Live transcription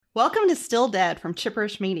Welcome to Still Dead from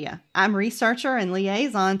Chipperish Media. I'm researcher and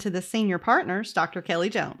liaison to the senior partners, Dr. Kelly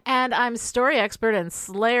Jones. And I'm story expert and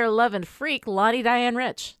Slayer loving freak, Lonnie Diane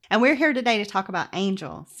Rich. And we're here today to talk about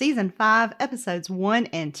Angel, Season 5, Episodes 1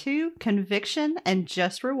 and 2, Conviction and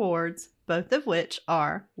Just Rewards, both of which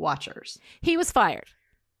are Watchers. He was fired.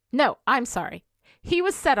 No, I'm sorry. He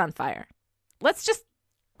was set on fire. Let's just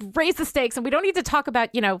raise the stakes, and we don't need to talk about,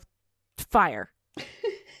 fire.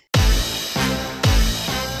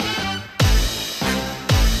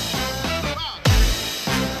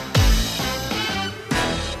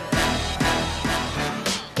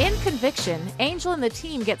 In Conviction, Angel and the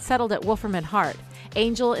team get settled at Wolfram and Hart.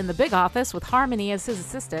 Angel in the big office with Harmony as his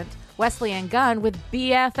assistant, Wesley and Gunn with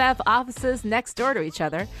BFF offices next door to each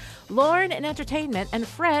other, Lauren in entertainment, and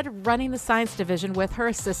Fred running the science division with her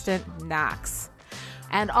assistant, Knox.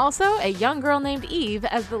 And also a young girl named Eve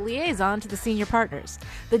as the liaison to the senior partners.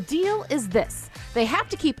 The deal is this. They have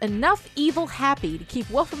to keep enough evil happy to keep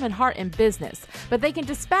Wolfram and Hart in business, but they can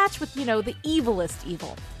dispatch with, the evilest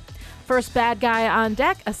evil. First bad guy on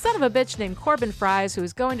deck, a son of a bitch named Corbin Fries, who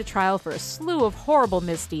is going to trial for a slew of horrible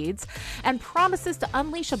misdeeds and promises to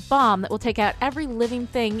unleash a bomb that will take out every living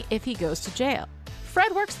thing if he goes to jail.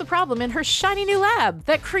 Fred works the problem in her shiny new lab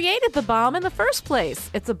that created the bomb in the first place.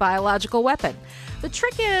 It's a biological weapon. The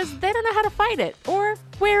trick is they don't know how to fight it or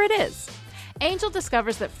where it is. Angel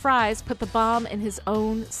discovers that Fries put the bomb in his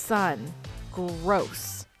own son.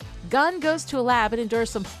 Gross. Gunn goes to a lab and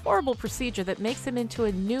endures some horrible procedure that makes him into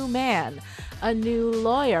a new man, a new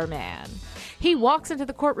lawyer man. He walks into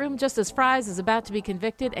the courtroom just as Fries is about to be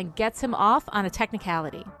convicted and gets him off on a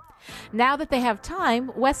technicality. Now that they have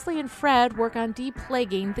time, Wesley and Fred work on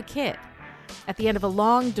deplaguing the kid. At the end of a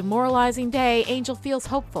long, demoralizing day, Angel feels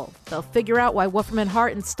hopeful. They'll figure out why Wolfram and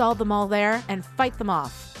Hart installed them all there and fight them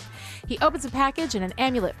off. He opens a package and an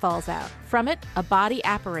amulet falls out. From it, a body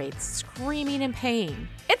apparates, screaming in pain.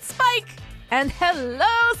 It's Spike! And hello,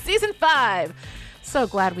 Season 5! So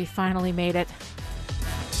glad we finally made it.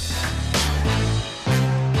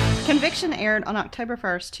 Conviction aired on October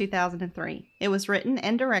 1st, 2003. It was written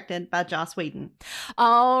and directed by Joss Whedon.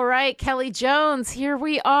 All right, Kelly Jones, here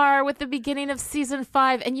we are with the beginning of Season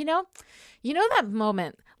 5. And you know that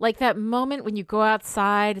moment? Like that moment when you go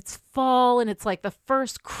outside, it's fall and it's like the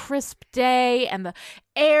first crisp day and the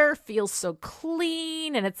air feels so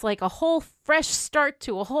clean and it's like a whole fresh start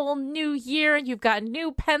to a whole new year and you've got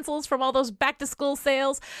new pencils from all those back to school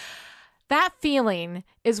sales. That feeling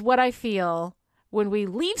is what I feel when we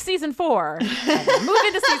leave Season 4 and move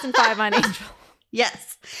into Season 5 on Angel.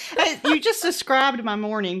 Yes. You just described my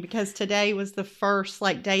morning because today was the first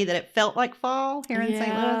day that it felt like fall here in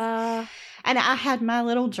St. Louis. And I had my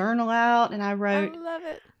little journal out and I wrote, I love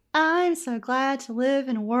it. I'm so glad to live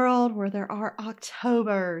in a world where there are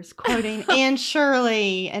Octobers, quoting Anne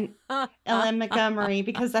Shirley and Ellen Montgomery,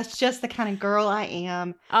 because that's just the kind of girl I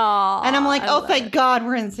am. Oh, and I'm like, thank God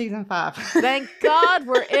we're in Season 5. Thank God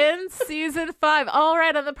we're in Season 5. All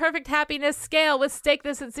right, on the perfect happiness scale, with Stake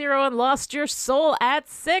This at 0 and Lost Your Soul at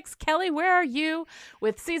 6. Kelly, where are you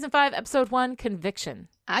with Season 5, Episode 1, Conviction?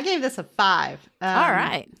 I gave this a 5. All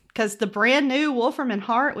right. Because the brand new Wolfram and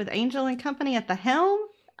Hart with Angel and Company at the helm,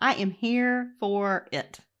 I am here for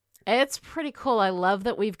it. It's pretty cool. I love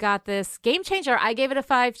that we've got this game changer. I gave it a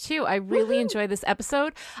 5 too. I really enjoy this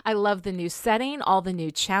episode. I love the new setting, all the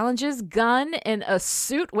new challenges. Gunn in a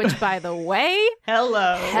suit, which by the way,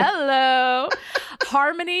 hello.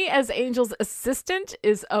 Harmony as Angel's assistant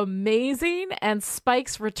is amazing, and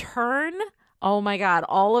Spike's return. Oh my God,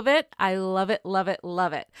 all of it. I love it, love it,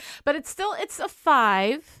 love it. But it's a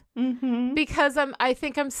 5. Mm-hmm. Because I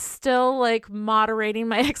think I'm still moderating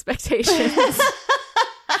my expectations.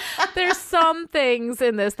 There's some things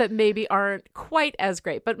in this that maybe aren't quite as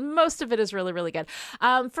great, but most of it is really, really good.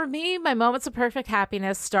 For me, my moments of perfect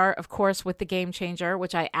happiness start, of course, with the game changer,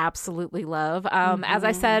 which I absolutely love. As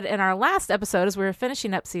I said in our last episode, as we were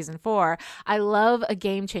finishing up Season 4, I love a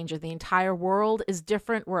game changer. The entire world is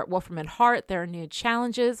different. We're at Wolfram and Hart. There are new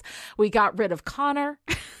challenges. We got rid of Connor.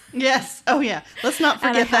 Yes. Oh, yeah. Let's not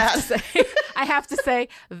forget that. I have to say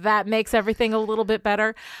that makes everything a little bit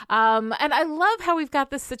better. And I love how we've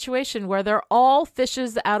got this situation where they're all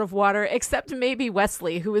fishes out of water, except maybe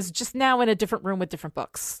Wesley, who is just now in a different room with different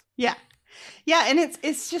books. Yeah. Yeah, and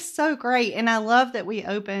it's just so great. And I love that we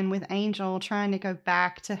open with Angel trying to go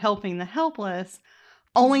back to helping the helpless,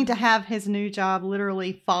 only to have his new job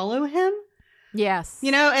literally follow him. Yes.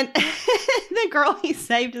 And the girl he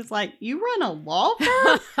saved is like, you run a law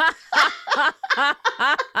firm?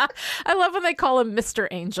 I love when they call him Mr.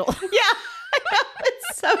 Angel. Yeah, I know.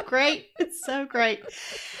 It's so great. It's so great.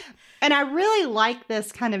 And I really like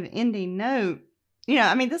this kind of ending note,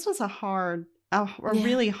 I mean, this was a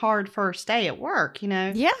really hard first day at work,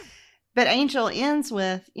 Yeah. But Angel ends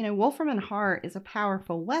with, Wolfram and Hart is a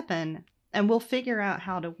powerful weapon, and we'll figure out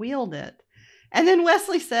how to wield it. And then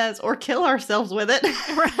Wesley says, or kill ourselves with it.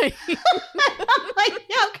 Right. I'm like,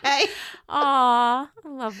 okay. Aw, I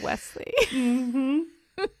love Wesley. Mm-hmm.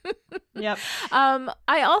 Yep.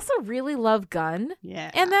 I also really love Gunn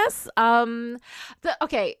in this. Part of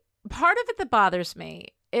it that bothers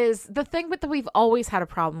me is the thing that we've always had a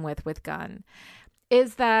problem with Gunn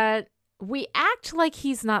is that we act like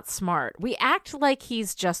he's not smart. We act like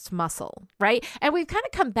he's just muscle, right? And we've kind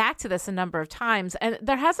of come back to this a number of times, and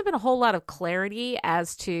there hasn't been a whole lot of clarity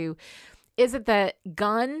as to, is it that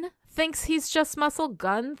Gunn thinks he's just muscle?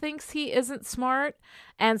 Gunn thinks he isn't smart.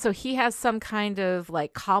 And so he has some kind of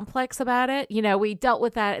like complex about it. We dealt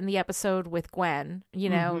with that in the episode with Gwen,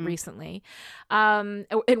 recently, in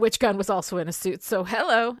which Gunn was also in a suit. So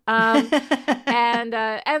hello. And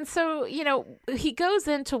so, he goes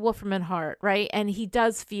into Wolfram and Hart, right? And he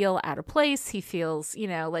does feel out of place. He feels,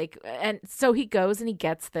 and so he goes and he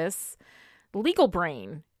gets this legal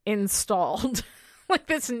brain installed. Like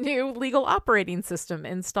this new legal operating system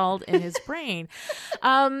installed in his brain.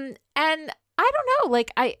 And I don't know,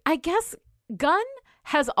 like, I guess Gunn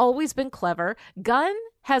has always been clever. Gunn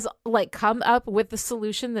has like come up with the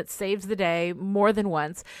solution that saves the day more than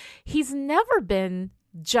once. He's never been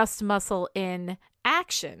just muscle in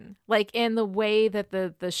action, like in the way that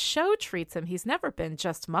the show treats him. He's never been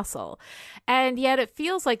just muscle, and yet it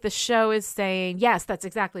feels like the show is saying, yes, that's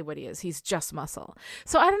exactly what he is. He's just muscle.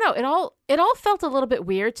 So I don't know, it all felt a little bit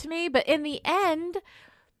weird to me, but in the end,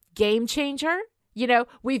 game changer.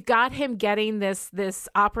 We've got him getting this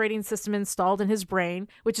operating system installed in his brain,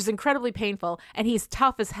 which is incredibly painful. And he's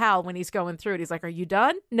tough as hell when he's going through it. He's like, are you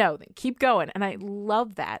done? No, then keep going. And I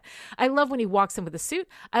love that. I love when he walks in with a suit.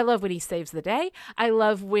 I love when he saves the day. I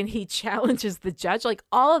love when he challenges the judge. Like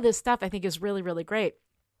all of this stuff I think is really, really great.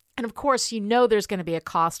 And of course, there's going to be a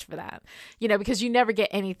cost for that, because you never get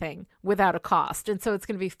anything without a cost. And so it's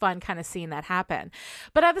going to be fun kind of seeing that happen.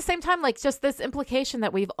 But at the same time, like just this implication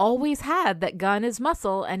that we've always had that Gunn is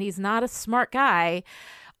muscle and he's not a smart guy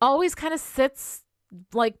always kind of sits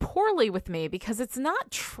like poorly with me because it's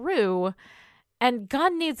not true. And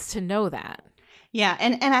Gunn needs to know that. Yeah.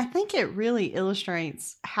 And I think it really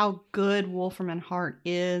illustrates how good Wolfram and Hart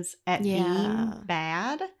is at being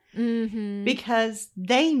bad. Mm-hmm. Because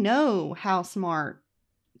they know how smart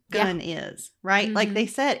Gunn is, right? Mm-hmm. Like they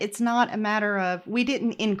said, it's not a matter of, we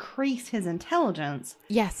didn't increase his intelligence.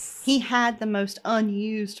 Yes. He had the most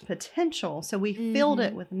unused potential, so we filled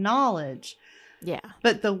it with knowledge. Yeah.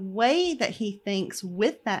 But the way that he thinks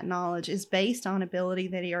with that knowledge is based on ability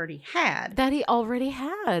that he already had.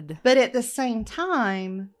 But at the same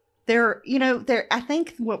time, I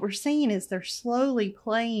think what we're seeing is they're slowly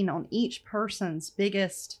playing on each person's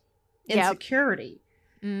biggest insecurity,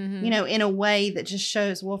 in a way that just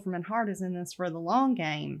shows Wolfram and Hart is in this for the long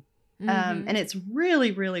game. And it's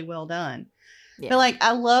really, really well done. Yeah. But like,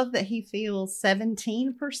 I love that he feels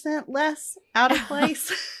 17% less out of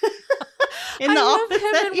place. I love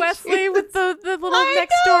him and Wesley with the little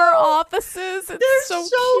next door offices. It's so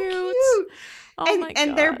cute. Oh my God.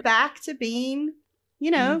 And they're back to being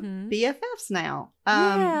BFFs now.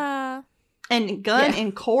 And Gunn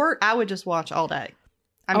in court, I would just watch all day.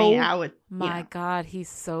 I mean, I would. My God, he's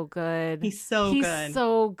so good. He's so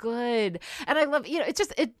good. And I love, I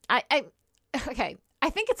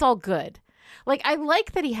think it's all good. Like, I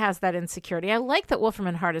like that he has that insecurity. I like that Wolfram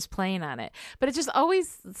and Hart is playing on it. But it just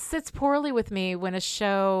always sits poorly with me when a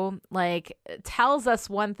show, like, tells us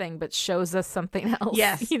one thing but shows us something else.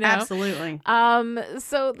 Yes, absolutely.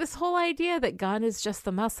 So this whole idea that Gunn is just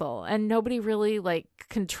the muscle, and nobody really, like,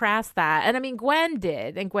 contrasts that. And, I mean, Gwen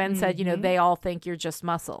did. And Gwen said, they all think you're just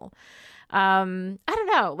muscle. I don't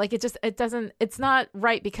know, like it's not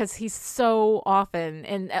right because he's so often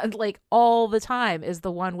and like all the time is the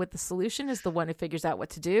one with the solution, is the one who figures out what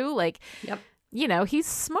to do. Like, he's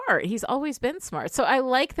smart. He's always been smart. So I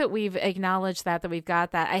like that we've acknowledged that we've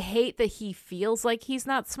got that. I hate that he feels like he's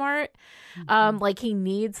not smart. Like he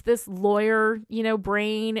needs this lawyer,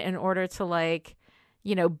 brain in order to like,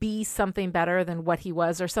 be something better than what he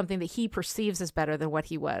was, or something that he perceives as better than what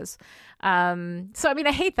he was. So, I mean,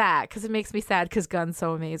 I hate that because it makes me sad because Gunn's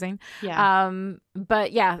so amazing. Yeah.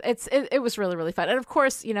 But yeah, it was really, really fun. And of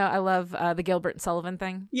course, I love the Gilbert and Sullivan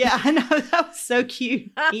thing. Yeah, I know. That was so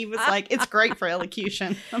cute. He was like, it's great for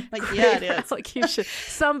elocution. I'm like, yeah, it is. Elocution.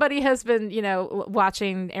 Somebody has been,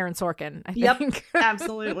 watching Aaron Sorkin, I think. Yep,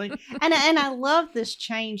 absolutely. And I love this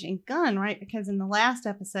change in Gunn, right? Because in the last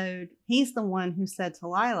episode, he's the one who said to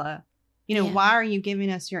Lila, You know, why are you giving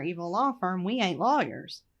us your evil law firm? We ain't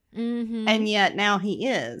lawyers. Mm-hmm. And yet now he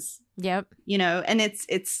is. Yep. You know, and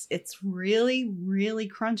it's really, really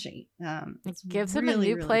crunchy. It gives him a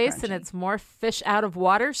new place crunchy. And it's more fish out of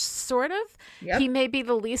water, sort of. Yep. He may be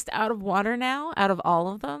the least out of water now out of all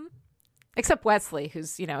of them. Except Wesley,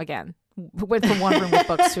 who's, you know, again, went from one room with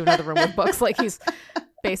books to another room with books. Like he's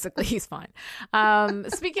fine.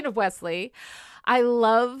 Speaking of Wesley, I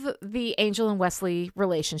love the Angel and Wesley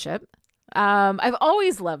relationship. I've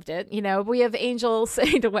always loved it. You know, we have Angel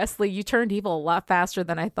saying to Wesley, "You turned evil a lot faster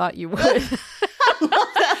than I thought you would."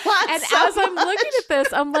 And as I'm looking at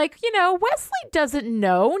this, I'm like, you know, Wesley doesn't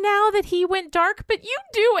know now that he went dark, but you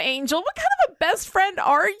do, Angel. What kind of a best friend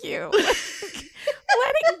are you?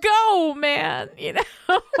 Let it go, man. You know.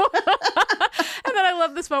 And then I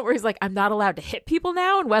love this moment where he's like, "I'm not allowed to hit people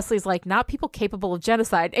now," and Wesley's like, "Not people capable of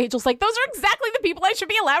genocide." Angel's like, "Those are exactly the people I should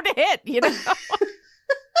be allowed to hit." You know.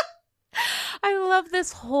 I love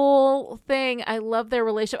this whole thing. I love their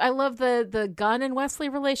relationship. I love the Gunn and Wesley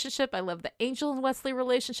relationship. I love the Angel and Wesley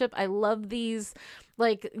relationship. I love these,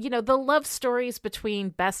 like, you know, the love stories between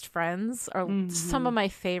best friends are some of my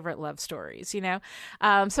favorite love stories, you know?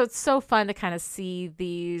 So it's so fun to kind of see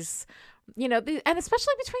these, you know, and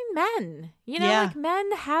especially between men, you know, like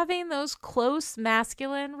men having those close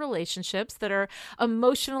masculine relationships that are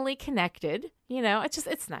emotionally connected. You know,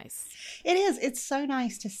 it's nice. It is. It's so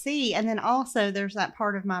nice to see. And then also there's that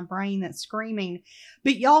part of my brain that's screaming,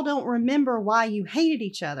 but y'all don't remember why you hated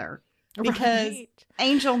each other because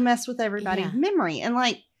Angel messed with everybody's memory. And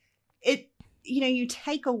like it, you know, you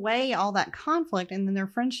take away all that conflict and then their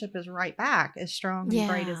friendship is right back as strong and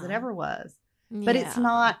great as it ever was. But it's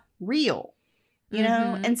not real, you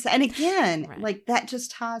know? And so, and again, like that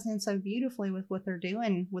just ties in so beautifully with what they're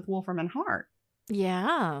doing with Wolfram and Hart.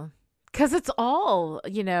 Yeah. Because it's all,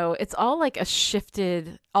 you know, it's all like a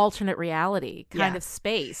shifted alternate reality kind of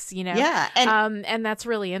space, you know? Yeah. And that's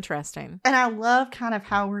really interesting. And I love kind of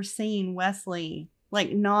how we're seeing Wesley,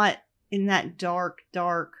 like not in that dark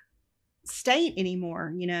state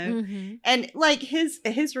anymore, you know? And like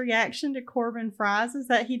his reaction to Corbin Fries is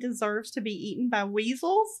that he deserves to be eaten by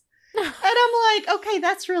weasels. And I'm like, okay,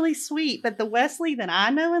 that's really sweet. But the Wesley that I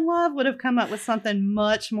know and love would have come up with something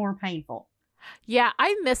much more painful. Yeah,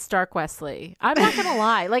 I miss Dark Wesley. I'm not gonna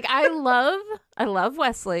lie. Like I love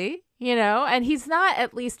Wesley, you know, and he's not,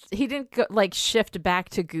 at least he didn't go, like shift back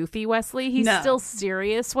to goofy Wesley. He's still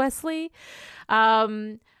serious Wesley.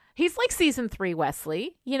 He's like season 3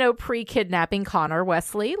 Wesley, you know, pre-kidnapping Connor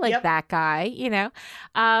Wesley, like that guy, you know.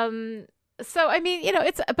 So I mean, you know,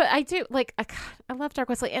 but I do like I love Dark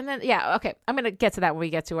Wesley, and then okay, I'm gonna get to that when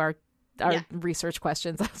we get to our research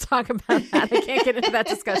questions. I'll talk about that. I can't get into that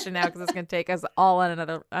discussion now because it's going to take us all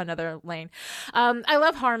on another lane. I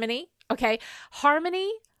love Harmony. Okay.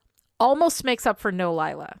 Harmony almost makes up for no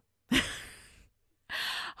Lila.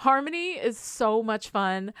 Harmony is so much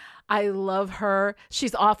fun. I love her.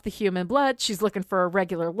 She's off the human blood. She's looking for a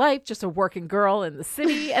regular life, just a working girl in the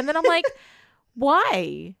city. And then I'm like,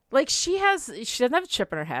 why? Like she doesn't have a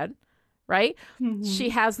chip in her head, right? She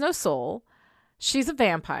has no soul. She's a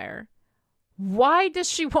vampire. Why does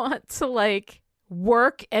she want to like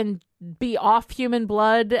work and be off human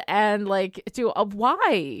blood and like do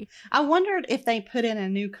why? I wondered if they put in a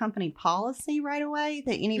new company policy right away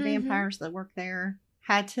that any vampires that work there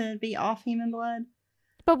had to be off human blood.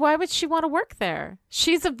 But why would she want to work there?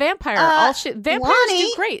 She's a vampire. Vampires Lonnie,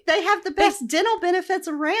 do great. They have the best dental benefits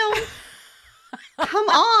around. Come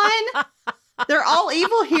on. They're all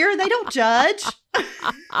evil here. They don't judge.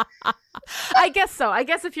 I guess so. I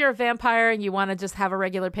guess if you're a vampire and you want to just have a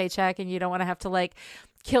regular paycheck and you don't want to have to like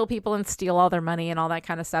kill people and steal all their money and all that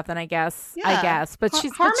kind of stuff, then I guess. But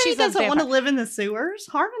Harmony doesn't want to live in the sewers.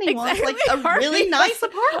 Harmony wants like a really nice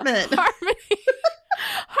apartment.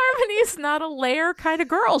 Harmony's not a lair kind of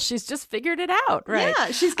girl. She's just figured it out, right?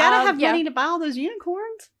 Yeah, she's got to have money to buy all those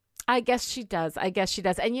unicorns. I guess she does.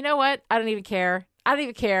 And you know what? I don't even care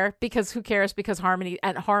because who cares? Because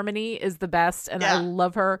Harmony is the best. And I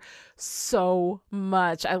love her so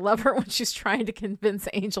much. I love her when she's trying to convince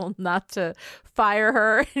Angel not to fire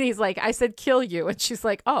her. And he's like, I said, kill you. And she's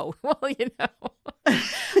like, oh, well, you know,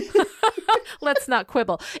 let's not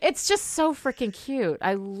quibble. It's just so freaking cute.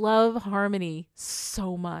 I love Harmony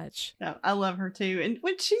so much. No, I love her too. And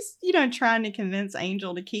when she's, you know, trying to convince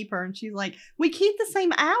Angel to keep her and she's like, we keep the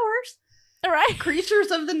same hours. All right.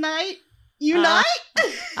 Creatures of the night. Unite?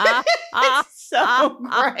 It's so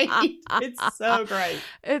great. It's so great.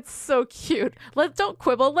 It's so cute. Don't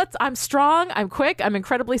quibble. I'm strong. I'm quick. I'm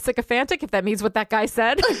incredibly sycophantic, if that means what that guy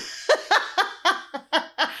said.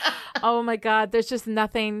 Oh my God. There's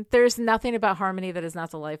nothing about Harmony that is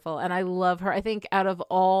not delightful. And I love her. I think out of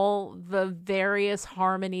all the various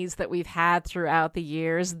Harmonies that we've had throughout the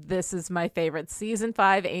years, this is my favorite. Season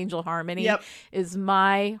 5 Angel Harmony is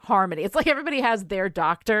my Harmony. It's like everybody has their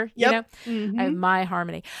doctor, you know? Mm-hmm. I have my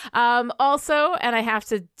Harmony. Also, and I have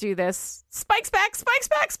to do this, Spike's back.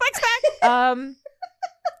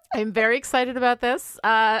 I'm very excited about this.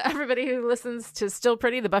 Everybody who listens to Still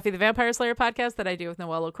Pretty, the Buffy the Vampire Slayer podcast that I do with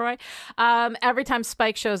Noelle LaCroix, every time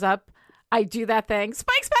Spike shows up, I do that thing.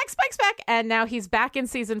 Spike's back. And now he's back in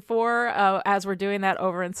season 4 as we're doing that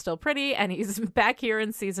over in Still Pretty. And he's back here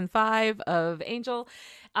in season 5 of Angel.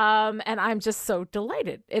 And I'm just so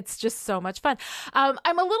delighted. It's just so much fun.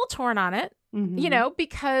 I'm a little torn on it. Mm-hmm. You know,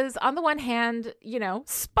 because on the one hand, you know,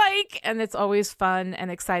 Spike, and it's always fun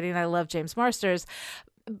and exciting. I love James Marsters.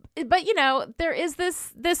 But, you know, there is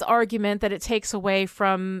this argument that it takes away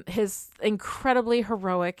from his incredibly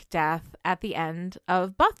heroic death at the end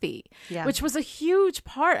of Buffy, which was a huge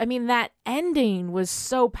part. I mean, that ending was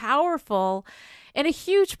so powerful in a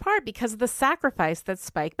huge part because of the sacrifice that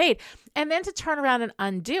Spike made. And then to turn around and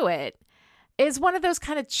undo it is one of those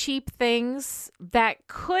kind of cheap things that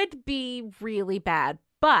could be really bad.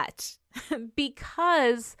 But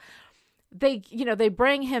because they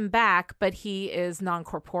bring him back, but he is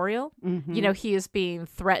non-corporeal. Mm-hmm. You know, he is being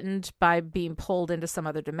threatened by being pulled into some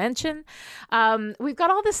other dimension. We've got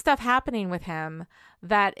all this stuff happening with him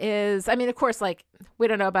that is, I mean, of course, like, we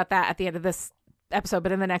don't know about that at the end of this episode,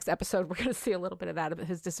 but in the next episode, we're going to see a little bit of that, of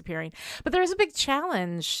his disappearing. But there is a big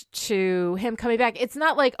challenge to him coming back. It's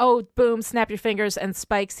not like, oh, boom, snap your fingers and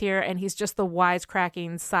Spike's here and he's just the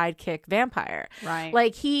wisecracking sidekick vampire. Right.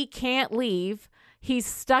 Like, he can't leave. He's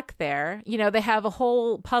stuck there. You know, they have a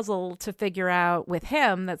whole puzzle to figure out with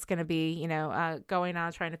him that's going to be, you know, going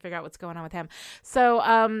on, trying to figure out what's going on with him.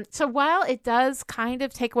 So so while it does kind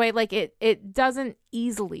of take away, like, it doesn't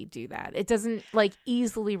easily do that. It doesn't, like,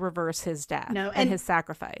 easily reverse his death and his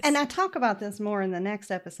sacrifice. And I talk about this more in the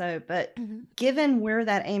next episode, but given where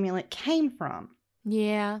that amulet came from,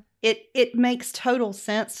 it makes total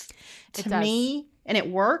sense to me, and it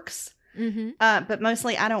works. Mm-hmm. But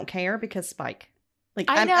mostly I don't care because Spike. Like,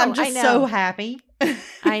 I'm just so happy.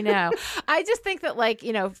 I know. I just think that, like,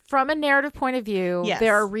 you know, from a narrative point of view,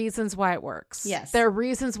 there are reasons why it works. Yes. There are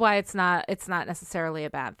reasons why it's not necessarily a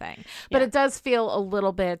bad thing. But it does feel a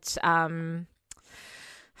little bit,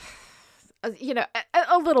 you know,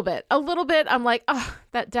 a little bit. I'm like, oh,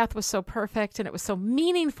 that death was so perfect and it was so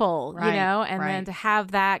meaningful, you know, and then to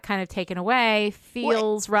have that kind of taken away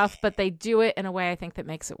feels rough, but they do it in a way I think that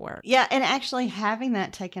makes it work. Yeah. And actually having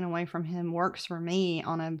that taken away from him works for me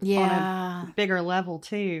on a bigger level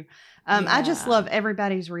too. I just love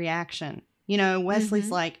everybody's reaction. You know, Wesley's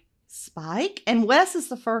like, Spike? And Wes is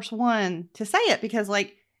the first one to say it because,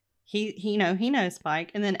 like, he knows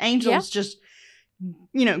Spike. And then Angel's just,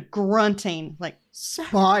 you know, grunting like,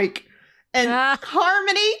 Spike. And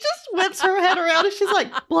Harmony just whips her head around and she's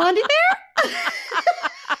like, Blondie Bear?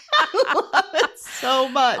 I love it so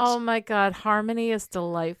much. Oh my God. Harmony is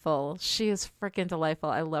delightful. She is freaking delightful.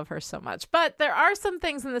 I love her so much. But there are some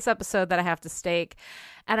things in this episode that I have to stake.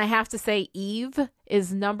 And I have to say, Eve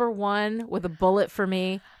is number 1 with a bullet for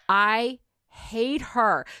me. I hate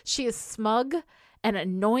her. She is smug and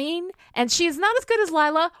annoying, and she is not as good as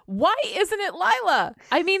Lila. Why isn't it Lila?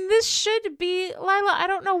 I mean, this should be Lila. I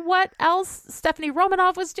don't know what else Stephanie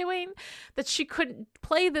Romanoff was doing that she couldn't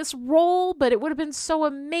play this role, but it would have been so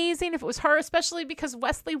amazing if it was her, especially because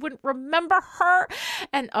Wesley wouldn't remember her.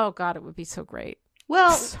 And oh God, it would be so great.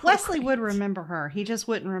 Well, so Wesley would remember her. He just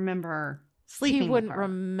wouldn't remember sleeping with her. He wouldn't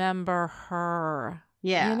remember her.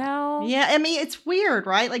 Yeah. You know? Yeah. I mean, it's weird,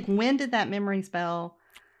 right? Like, when did that memory spell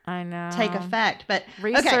take effect? But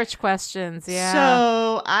research questions. Yeah.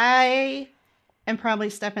 So I am probably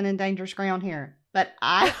stepping in dangerous ground here, but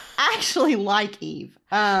I actually like Eve.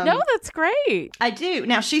 No, that's great. I do.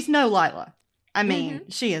 Now, she's no Lila. I mean,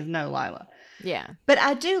 she is no Lila. Yeah. But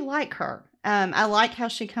I do like her. I like how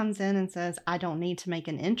she comes in and says, I don't need to make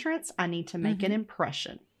an entrance. I need to make an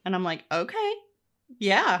impression. And I'm like, okay.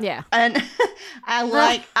 Yeah. Yeah. And I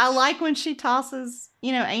like when she tosses,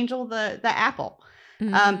 you know, Angel the apple.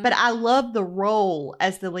 But I love the role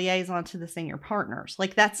as the liaison to the senior partners.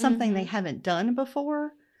 Like, that's something they haven't done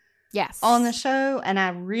before. Yes. On the show. And I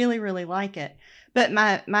really, really like it. But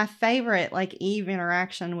my favorite, like, Eve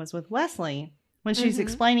interaction was with Wesley when she's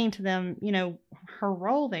explaining to them, you know, her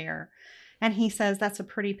role there. And he says, that's a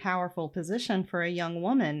pretty powerful position for a young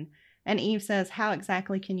woman. And Eve says, how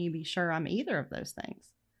exactly can you be sure I'm either of those things?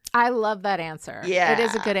 I love that answer. Yeah. It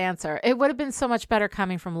is a good answer. It would have been so much better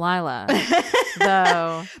coming from Lila,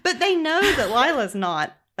 though. But they know that Lila's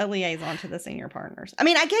not a liaison to the senior partners. I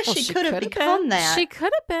mean, I guess she could have become that. She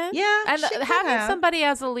could have been. Yeah. And having somebody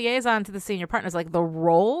as a liaison to the senior partners, like the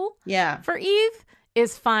role for Eve,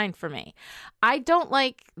 is fine for me. I don't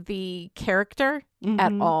like the character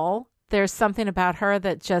at all. There's something about her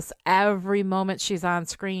that just every moment she's on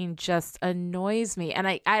screen just annoys me. And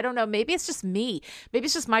I don't know, maybe it's just me. Maybe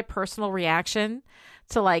it's just my personal reaction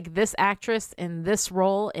to like this actress in this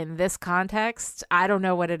role in this context. I don't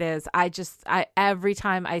know what it is. I every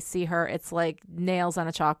time I see her, it's like nails on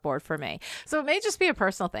a chalkboard for me. So it may just be a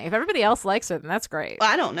personal thing. If everybody else likes her, then that's great.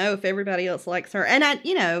 Well, I don't know if everybody else likes her. And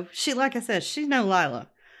she, like I said, she's no Lila.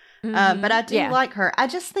 But I do like her. I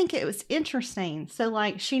just think it was interesting. So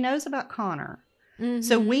like she knows about Connor.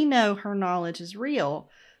 So we know her knowledge is real.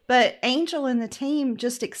 But Angel and the team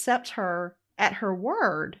just accept her at her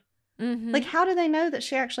word. Like, how do they know that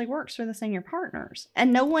she actually works for the senior partners?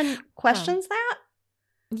 And no one questions that?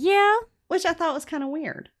 Yeah. Which I thought was kind of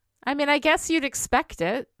weird. I mean, I guess you'd expect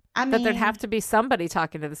it. That there'd have to be somebody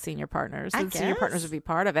talking to the senior partners. The senior partners would be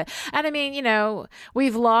part of it. And I mean,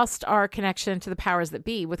 we've lost our connection to the powers that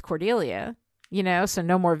be with Cordelia, so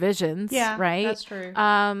no more visions. Yeah, right? That's true.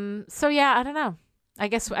 So yeah, I don't know. I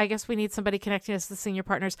guess we need somebody connecting us to the senior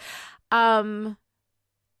partners. Yeah.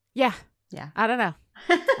 I don't know.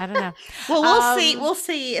 Well, we'll see. We'll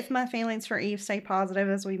see if my feelings for Eve stay positive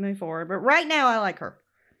as we move forward. But right now, I like her.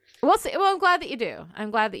 We'll see. Well, I'm glad that you do.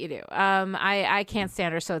 I can't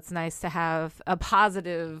stand her, so it's nice to have a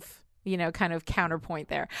positive, kind of counterpoint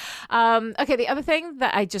there. Okay, the other thing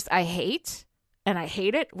that I hate, and I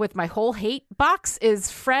hate it with my whole hate box, is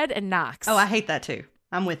Fred and Knox. Oh, I hate that too.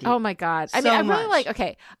 I'm with you. Oh my God. I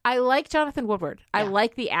really I like Jonathan Woodward. Yeah. I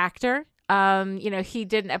like the actor. He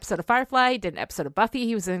did an episode of Firefly, did an episode of Buffy.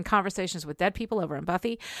 He was in Conversations with Dead People over on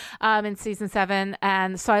Buffy in season 7.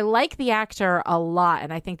 And so I like the actor a lot.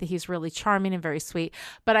 And I think that he's really charming and very sweet.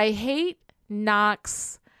 But I hate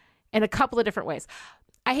Knox in a couple of different ways.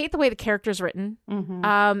 I hate the way the character's written.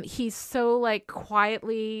 He's so like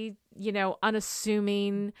quietly,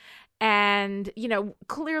 unassuming and,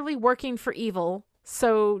 clearly working for evil.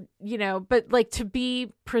 So, but like to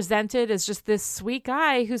be presented as just this sweet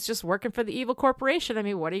guy who's just working for the evil corporation. I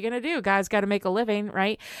mean, what are you going to do? Guy's got to make a living,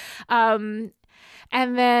 right? And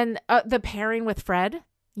then the pairing with Fred,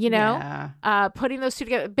 putting those two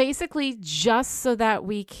together, basically just so that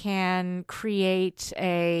we can create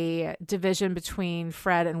a division between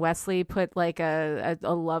Fred and Wesley, put like a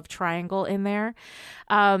love triangle in there.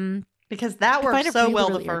 Because that worked so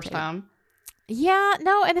well the first time. Yeah,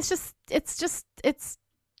 no, and it's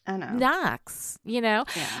I know. Knox, Yeah.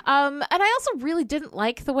 And I also really didn't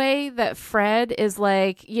like the way that Fred is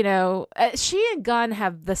like, she and Gunn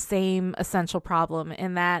have the same essential problem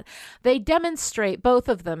in that they demonstrate, both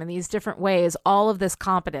of them in these different ways, all of this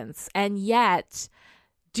competence, and yet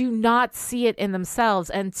do not see it in themselves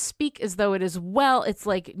and speak as though it is, it's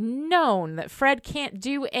like known that Fred can't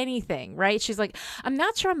do anything, right? She's like, I'm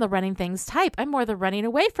not sure I'm the running things type. I'm more the running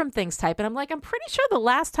away from things type. And I'm like, I'm pretty sure the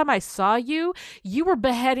last time I saw you, you were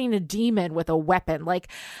beheading a demon with a weapon. Like,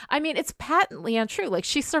 I mean, it's patently untrue. Like,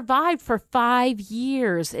 she survived for 5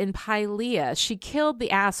 years in Pylea. She killed the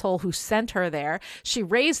asshole who sent her there. She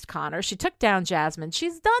raised Connor. She took down Jasmine.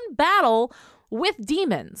 She's done battle with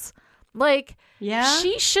demons. Like,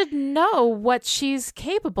 she should know what she's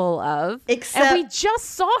capable of. And we just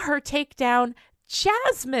saw her take down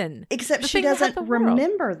Jasmine. Except she doesn't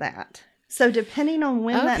remember that. So depending on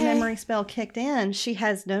when that memory spell kicked in, she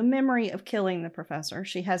has no memory of killing the professor.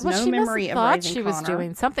 She has no memory of raising Connor. She was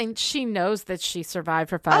doing something. She knows that she survived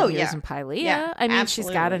for 5 years in Pylea. Yeah, I mean,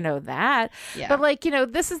 absolutely. She's got to know that. Yeah. But like,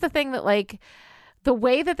 this is the thing that like, the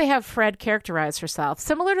way that they have Fred characterize herself,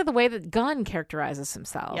 similar to the way that Gunn characterizes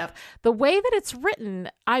himself, the way that it's written,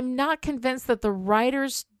 I'm not convinced that the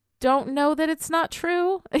writers don't know that it's not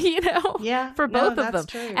true, for both of them.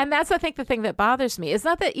 True. And that's, I think, the thing that bothers me. It's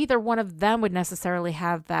not that either one of them would necessarily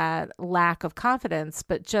have that lack of confidence,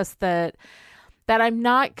 but just that I'm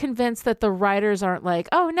not convinced that the writers aren't like,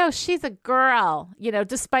 oh, no, she's a girl,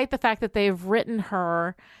 despite the fact that they've written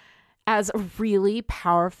her as a really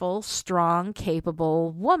powerful, strong,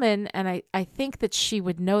 capable woman. And I think that she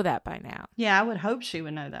would know that by now. Yeah, I would hope she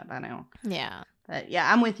would know that by now. Yeah. But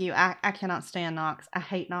yeah, I'm with you. I cannot stand Knox. I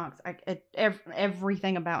hate Knox.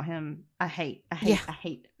 Everything about him, I hate. I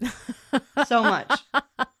hate so much.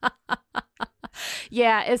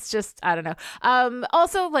 Yeah, it's just, I don't know.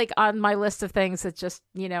 Also, like on my list of things that just,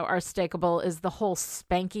 are stakeable is the whole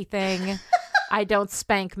spanky thing. I don't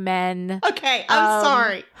spank men. Okay, I'm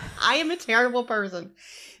sorry. I am a terrible person.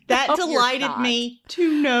 That delighted me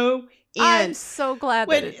to no I'm so glad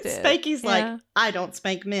that it did. Spanky's like, I don't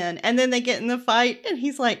spank men. And then they get in the fight and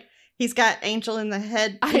he's like, he's got Angel in the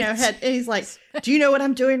head, and he's like, do you know what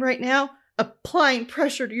I'm doing right now? Applying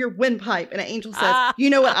pressure to your windpipe. And Angel says, you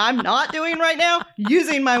know what I'm not doing right now?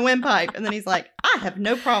 Using my windpipe. And then he's like, I have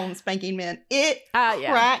no problem spanking men. It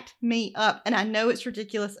cracked me up. And I know it's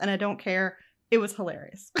ridiculous and I don't care. It was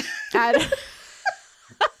hilarious.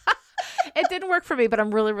 It didn't work for me, but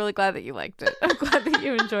I'm really, really glad that you liked it. I'm glad that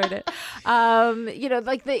you enjoyed it.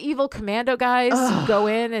 Like the evil commando guys who go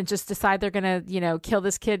in and just decide they're going to, kill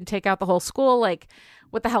this kid and take out the whole school. Like,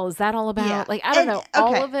 what the hell is that all about? Yeah. Like, I don't know. Okay.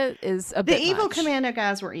 All of it is a bit The evil much. commando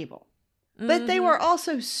guys were evil, but they were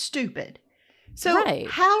also stupid. So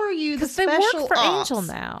how are you the special they work for ops Angel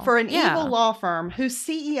now for an evil law firm whose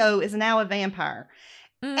CEO is now a vampire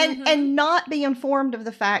and not be informed of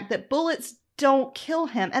the fact that bullets don't kill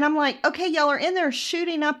him? And I'm like, okay, y'all are in there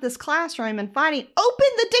shooting up this classroom and fighting. Open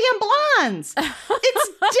the damn blinds. It's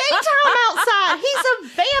daytime outside. He's a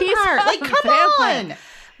vampire. Come on.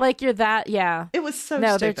 Like you're that. Yeah. It was so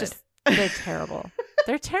stupid. They're terrible.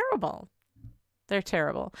 They're terrible. They're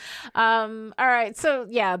terrible. All right. So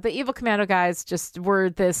yeah, the evil commando guys just were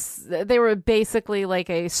they were basically like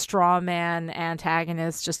a straw man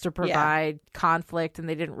antagonist just to provide conflict, and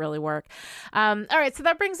they didn't really work. All right. So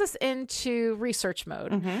that brings us into research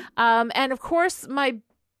mode. And of course, my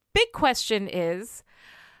big question is,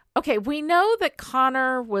 okay, we know that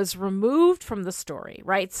Connor was removed from the story,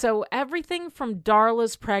 right? So everything from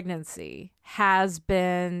Darla's pregnancy has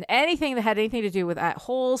been, anything that had anything to do with that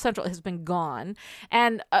whole central has been gone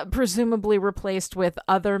and presumably replaced with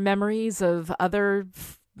other memories of other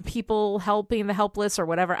people helping the helpless or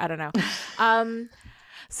whatever. I don't know.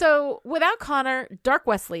 So without Connor, Dark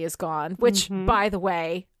Wesley is gone, which, by the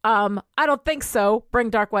way, I don't think so. Bring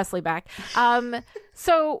Dark Wesley back.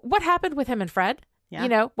 So what happened with him and Fred?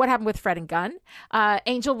 Yeah. What happened with Fred and Gunn?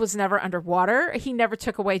 Angel was never underwater. He never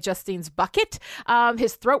took away Justine's bucket.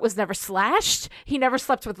 His throat was never slashed. He never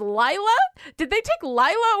slept with Lila. Did they take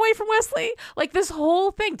Lila away from Wesley? Like this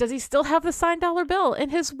whole thing. Does he still have the signed dollar bill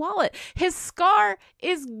in his wallet? His scar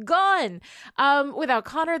is gone. Without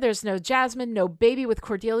Connor, there's no Jasmine, no baby with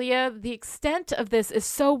Cordelia. The extent of this is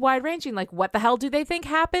so wide ranging. Like, what the hell do they think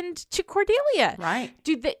happened to Cordelia? Right.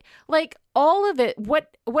 Do they all of it,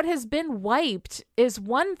 what has been wiped is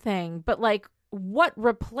one thing, but like what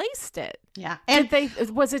replaced it? Yeah. And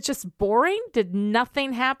was it just boring? Did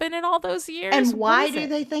nothing happen in all those years? And why do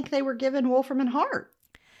they think they were given Wolfram and Hart?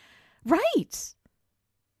 Right.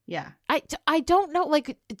 Yeah. I don't know.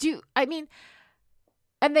 Like,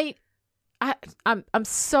 I'm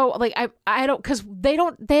so like, I don't, cause they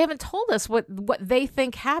haven't told us what they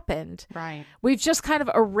think happened. Right. We've just kind of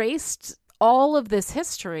erased all of this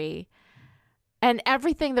history and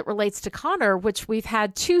everything that relates to Connor, which we've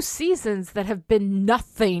had 2 seasons that have been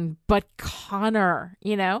nothing but Connor,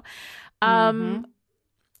 How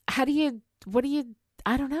do you,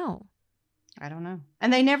 I don't know.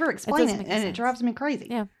 And they never explain it, and it drives me crazy.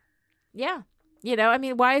 Yeah.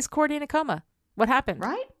 Yeah. Why is Cordy in a coma? What happened?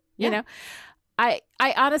 Right. Yeah. I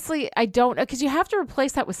honestly, I don't know, because you have to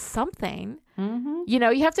replace that with something. You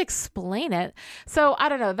have to explain it. So I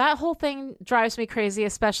don't know. That whole thing drives me crazy,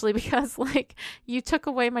 especially because like you took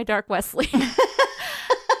away my Dark Wesley,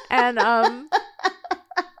 and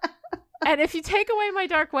if you take away my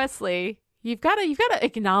Dark Wesley, you've got to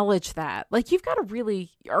acknowledge that. Like you've got to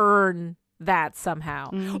really earn that somehow,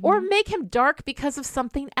 or make him dark because of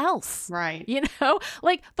something else, right?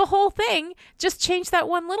 Like the whole thing, just change that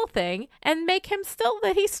one little thing and make him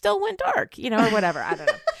he still went dark, or whatever. I don't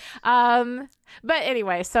know. But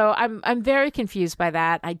anyway, so I'm very confused by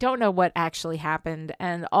that. I don't know what actually happened,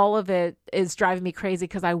 and all of it is driving me crazy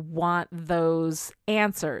because I want those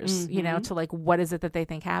answers, to like what is it that they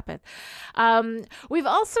think happened. We've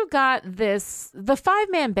also got the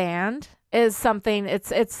 5-man band is something.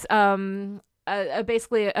 It's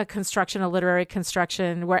basically a literary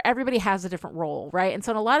construction where everybody has a different role, right? And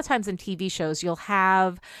so a lot of times in TV shows, you'll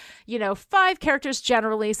have, 5 characters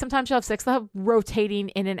generally. Sometimes you'll have 6. They'll have rotating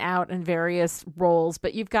in and out in various roles.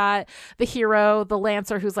 But you've got the hero, the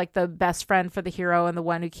Lancer, who's like the best friend for the hero and the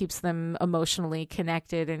one who keeps them emotionally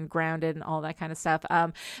connected and grounded and all that kind of stuff.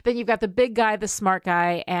 Then you've got the big guy, the smart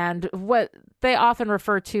guy, and what they often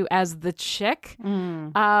refer to as the chick,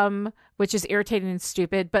 which is irritating and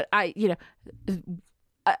stupid. But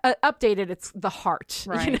updated, it's the heart,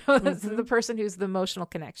 right? That's the person who's the emotional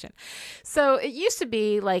connection. So it used to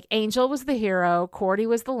be like Angel was the hero, Cordy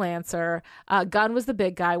was the Lancer, Gunn was the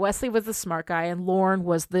big guy, Wesley was the smart guy, and Lorne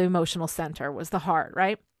was the emotional center, was the heart,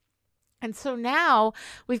 right? And so now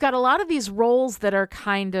we've got a lot of these roles that are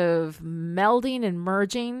kind of melding and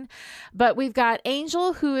merging, but we've got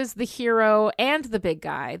Angel, who is the hero and the big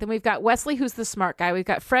guy. Then we've got Wesley, who's the smart guy. We've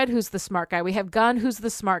got Fred, who's the smart guy. We have Gunn, who's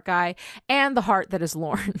the smart guy, and the heart that is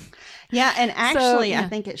Lorne. Yeah, and actually, I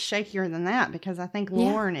think it's shakier than that because I think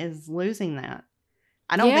Lorne is losing that.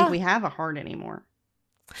 I don't think we have a heart anymore.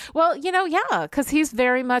 Well, because he's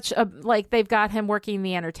very much like they've got him working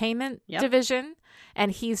the entertainment division. And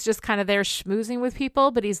he's just kind of there schmoozing with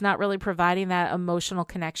people, but he's not really providing that emotional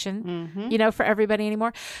connection, for everybody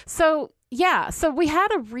anymore. So, so we had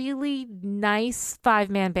a really nice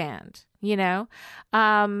 5-man band,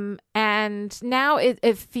 and now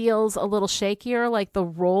it feels a little shakier, like the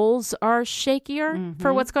roles are shakier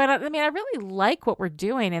for what's going on. I mean, I really like what we're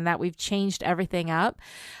doing in that we've changed everything up,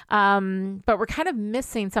 but we're kind of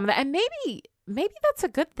missing some of that. And maybe that's a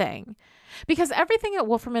good thing. Because everything at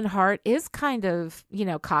Wolfram and Hart is kind of,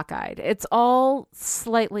 cockeyed. It's all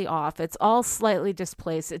slightly off. It's all slightly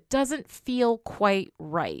displaced. It doesn't feel quite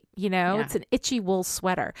right. It's an itchy wool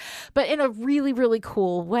sweater, but in a really, really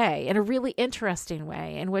cool way, in a really interesting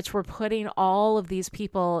way, in which we're putting all of these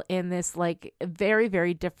people in this like very,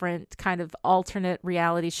 very different kind of alternate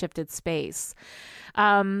reality shifted space.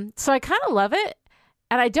 So I kind of love it.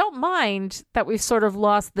 And I don't mind that we've sort of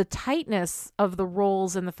lost the tightness of the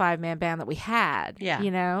roles in the 5-man band that we had. Yeah.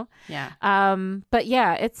 Yeah. But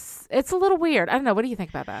yeah, it's a little weird. I don't know. What do you think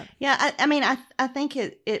about that? Yeah. I mean, I think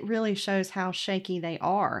it really shows how shaky they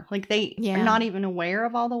are. Like they are not even aware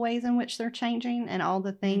of all the ways in which they're changing and all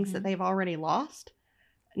the things that they've already lost.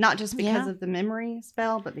 Not just because of the memory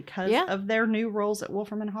spell, but because of their new roles at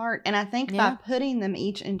Wolfram and Hart. And I think by putting them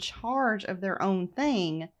each in charge of their own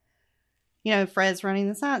thing, Fred's running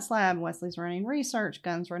the science lab, Wesley's running research,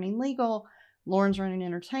 Gunn's running legal, Lorne's running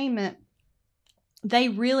entertainment. They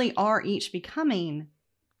really are each becoming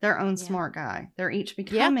their own smart guy. They're each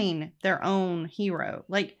becoming their own hero.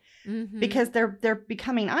 Like, because they're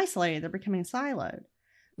becoming isolated. They're becoming siloed.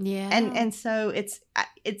 Yeah. And so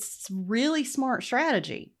it's really smart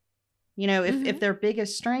strategy. If their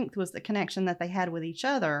biggest strength was the connection that they had with each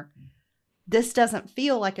other, this doesn't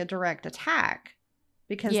feel like a direct attack.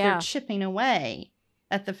 Because they're chipping away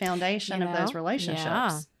at the foundation of those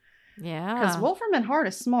relationships. Yeah. Because Wolfram and Hart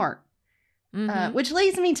is smart. Which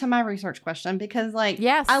leads me to my research question. Because,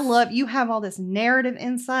 I love, you have all this narrative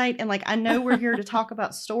insight. And, I know we're here to talk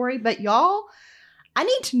about story. But, y'all, I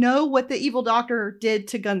need to know what the evil doctor did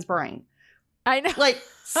to Gunn's brain. I know.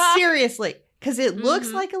 Seriously. Because it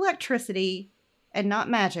looks like electricity and not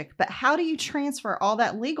magic. But how do you transfer all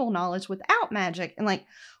that legal knowledge without magic? And,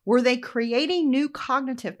 were they creating new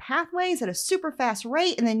cognitive pathways at a super fast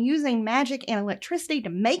rate and then using magic and electricity to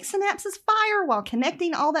make synapses fire while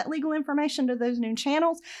connecting all that legal information to those new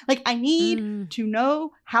channels? I need to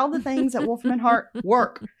know how the things at Wolfram and Hart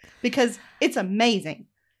work because it's amazing.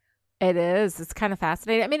 It is. It's kind of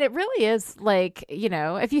fascinating. I mean, it really is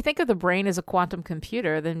if you think of the brain as a quantum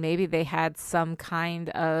computer, then maybe they had some kind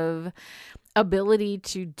of ability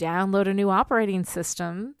to download a new operating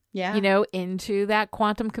system into that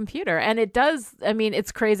quantum computer. And it does,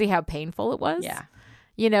 it's crazy how painful it was. Yeah.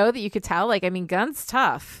 That you could tell, Gunn's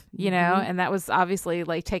tough, and that was obviously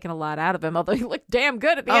taking a lot out of him, although he looked damn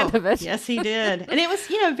good at the end of it. Yes, he did. And it was,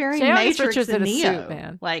 very Matrix and Neo, suit,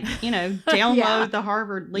 man. Download the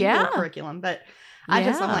Harvard legal curriculum. But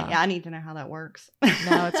I'm I need to know how that works.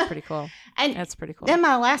 No, it's pretty cool. And that's pretty cool. Then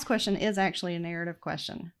my last question is actually a narrative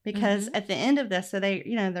question because at the end of this, so they,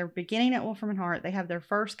 they're beginning at Wolfram and Hart. They have their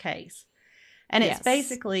first case, and it's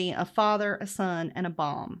basically a father, a son, and a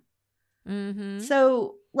bomb.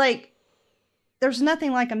 So there's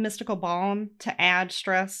nothing like a mystical bomb to add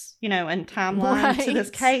stress, and timeline to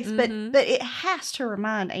this case, but it has to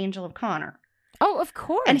remind Angel of Connor. Oh, of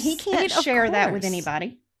course. And he can't share that with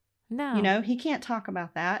anybody. No. He can't talk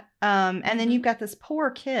about that. And then you've got this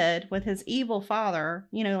poor kid with his evil father,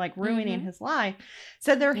 ruining his life.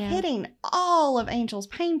 So they're hitting all of Angel's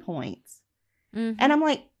pain points. And I'm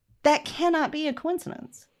like, that cannot be a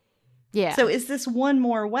coincidence. Yeah. So is this one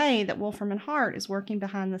more way that Wolfram and Hart is working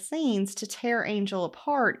behind the scenes to tear Angel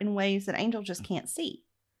apart in ways that Angel just can't see?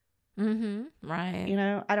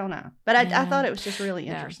 Right. I don't know. But I thought it was just really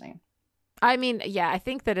interesting. I mean, I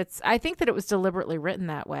think that it was deliberately written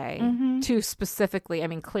that way to specifically,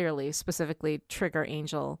 specifically trigger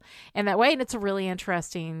Angel in that way. And it's a really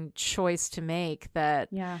interesting choice to make that,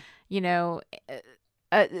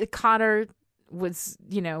 Connor was,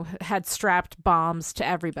 had strapped bombs to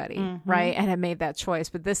everybody, right? And had made that choice.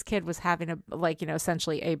 But this kid was having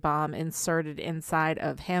essentially a bomb inserted inside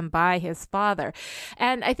of him by his father.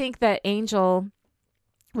 And I think that Angel,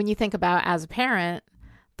 when you think about as a parent,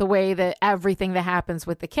 the way that everything that happens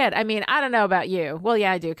with the kid. I mean, I don't know about you. Well,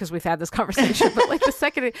 yeah, I do, because we've had this conversation. But like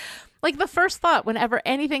the first thought whenever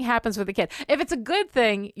anything happens with the kid, if it's a good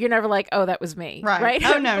thing, you're never like, oh, that was me. Right?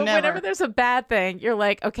 Oh, no, but never. Whenever there's a bad thing, you're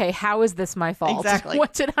like, okay, how is this my fault? Exactly.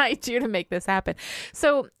 What did I do to make this happen?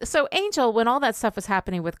 So Angel, when all that stuff was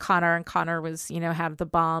happening with Connor, and Connor was, had the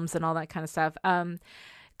bombs and all that kind of stuff,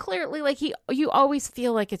 clearly, like, you always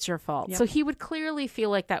feel like it's your fault. Yep. So he would clearly feel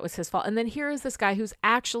like that was his fault. And then here is this guy who's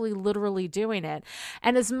actually literally doing it.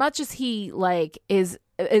 And as much as he like is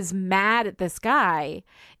mad at this guy,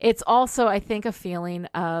 it's also, I think, a feeling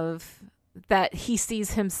of that he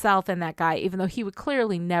sees himself in that guy, even though he would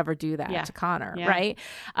clearly never do that to Connor, right?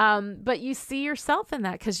 But you see yourself in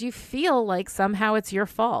that because you feel like somehow it's your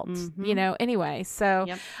fault, anyway. So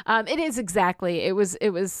it is exactly, it was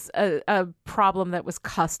a problem that was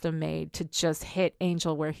custom made to just hit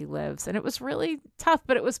Angel where he lives. And it was really tough,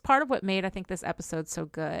 but it was part of what made, I think, this episode so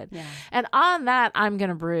good. Yeah. And on that, I'm going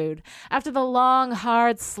to brood. After the long,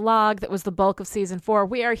 hard slog that was the bulk of season 4,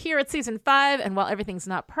 we are here at season 5. And while everything's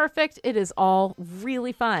not perfect, it is all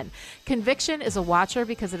really fun. Conviction is a watcher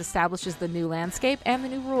because it establishes the new landscape and the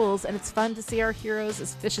new rules, and it's fun to see our heroes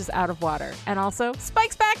as fishes out of water. And also,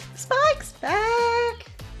 Spike's back! Spike's back!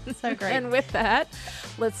 So great. And with that,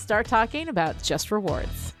 let's start talking about Just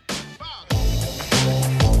Rewards.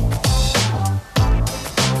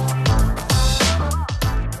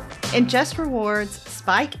 In Just Rewards,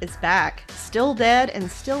 Spike is back, still dead and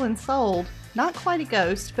still ensouled. Not quite a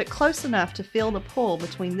ghost, but close enough to feel the pull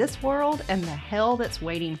between this world and the hell that's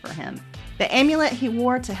waiting for him. The amulet he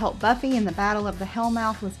wore to help Buffy in the Battle of the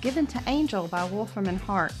Hellmouth was given to Angel by Wolfram and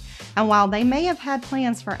Hart, and while they may have had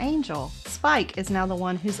plans for Angel, Spike is now the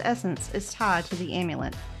one whose essence is tied to the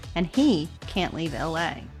amulet, and he can't leave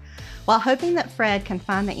LA. While hoping that Fred can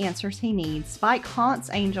find the answers he needs, Spike haunts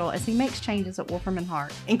Angel as he makes changes at Wolfram and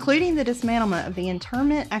Hart, including the dismantlement of the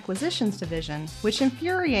Interment Acquisitions Division, which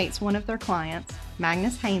infuriates one of their clients,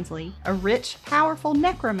 Magnus Hainsley, a rich, powerful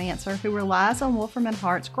necromancer who relies on Wolfram and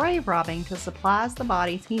Hart's grave robbing to supply the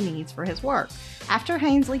bodies he needs for his work. After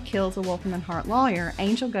Hainsley kills a Wolfram and Hart lawyer,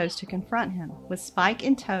 Angel goes to confront him, with Spike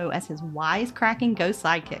in tow as his wisecracking ghost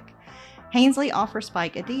sidekick. Hainsley offers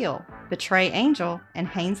Spike a deal: betray Angel, and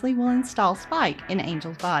Hainsley will install Spike in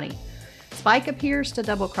Angel's body. Spike appears to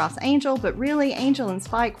double-cross Angel, but really Angel and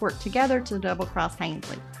Spike work together to double-cross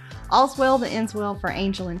Hainsley. All's well that ends well for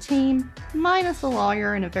Angel and team, minus a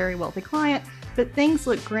lawyer and a very wealthy client, but things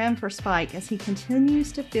look grim for Spike as he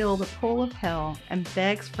continues to feel the pull of hell and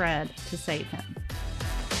begs Fred to save him.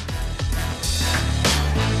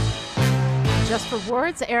 Just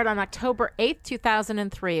Rewards aired on October 8th,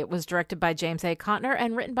 2003. It was directed by James A. Contner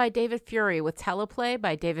and written by David Fury, with teleplay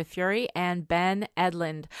by David Fury and Ben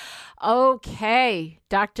Edlund. Okay,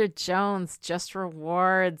 Dr. Jones, Just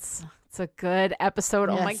Rewards. It's a good episode.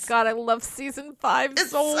 Yes. Oh my God, I love season 5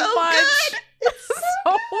 so much. Good. It's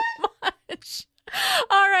so much.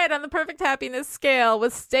 All right, on the perfect happiness scale,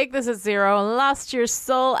 with Stake This at 0 and Lost Your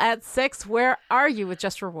Soul at 6, where are you with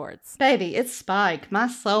Just Rewards? Baby, it's Spike. My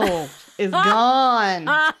soul is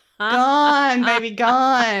gone. Gone, baby,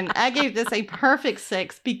 gone. I gave this a perfect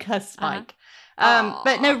 6 because Spike.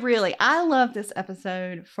 But no, really, I love this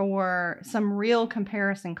episode for some real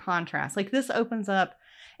comparison contrast. Like, this opens up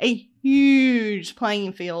a huge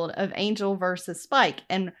playing field of Angel versus Spike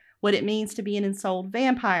and what it means to be an ensouled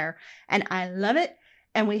vampire. And I love it.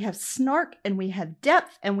 And we have snark, and we have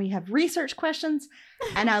depth, and we have research questions.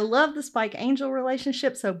 And I love the Spike-Angel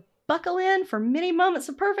relationship. So buckle in for many moments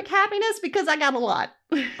of perfect happiness, because I got a lot.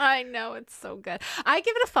 I know, it's so good. I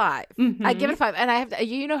give it a 5. Mm-hmm. I give it a 5. And I have to,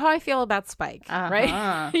 you know how I feel about Spike,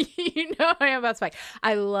 right? You know how I am about Spike.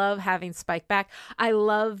 I love having Spike back. I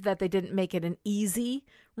love that they didn't make it an easy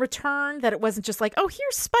return, that it wasn't just like, oh,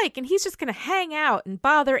 here's Spike and he's just going to hang out and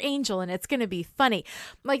bother Angel and it's going to be funny.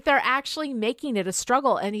 Like, they're actually making it a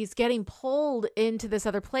struggle, and he's getting pulled into this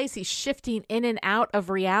other place. He's shifting in and out of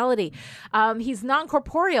reality. He's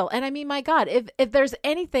non-corporeal. And I mean, my God, if there's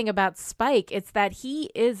anything about Spike, it's that he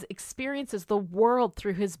experiences the world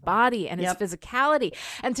through his body and his physicality.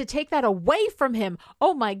 And to take that away from him,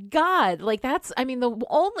 oh my God, like, that's, I mean, the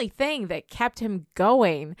only thing that kept him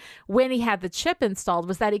going when he had the chip installed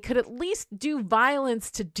was that he could at least do violence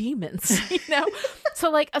to demons, you know? So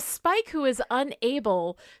like, a Spike who is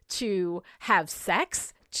unable to have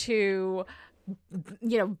sex, to,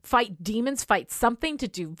 you know, fight demons, fight something, to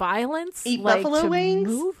do violence, eat like, buffalo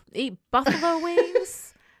wings, eat buffalo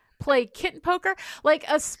wings, play kitten poker, like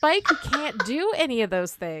a Spike who can't do any of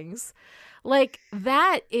those things. Like,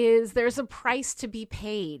 that is, there's a price to be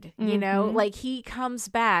paid, you know? Like, he comes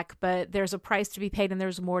back, but there's a price to be paid, and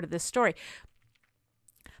there's more to this story.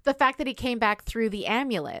 The fact that he came back through the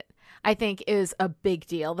amulet, I think, is a big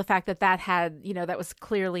deal. The fact that had, that was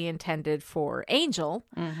clearly intended for Angel,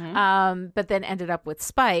 but then ended up with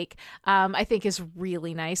Spike, I think is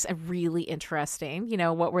really nice and really interesting.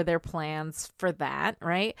 What were their plans for that,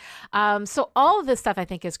 right? So all of this stuff I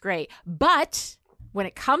think is great. But when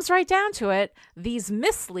it comes right down to it, these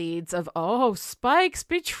misleads of, Spike's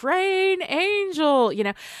betraying Angel,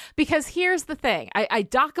 because here's the thing. I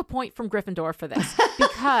dock a point from Gryffindor for this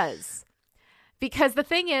because the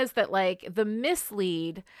thing is that, like, the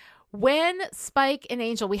mislead, when Spike and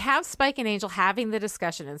Angel, we have Spike and Angel having the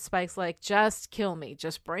discussion, and Spike's like, just kill me,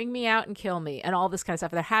 just bring me out and kill me, and all this kind of stuff.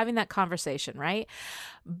 They're having that conversation, right?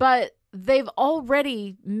 But they've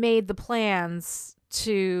already made the plans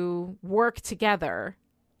to work together.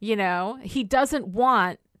 He doesn't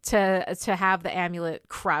want to have the amulet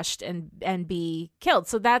crushed and be killed.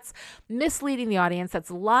 So that's misleading the audience. That's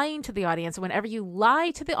lying to the audience. Whenever you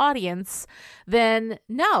lie to the audience, then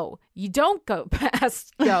no, you don't go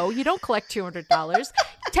past go. You don't collect $200.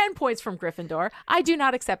 10 points from Gryffindor. I do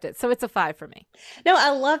not accept it. So it's a 5 for me. No,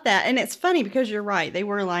 I love that. And it's funny because you're right. They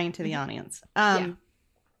were lying to the audience. And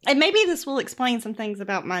maybe this will explain some things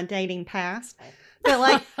about my dating past. But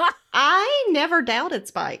like, I never doubted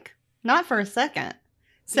Spike. Not for a second.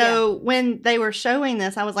 So when they were showing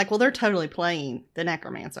this, I was like, well, they're totally playing the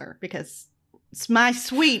necromancer because my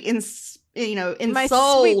sweet,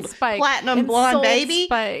 ensouled platinum blonde baby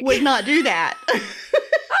Spike would not do that.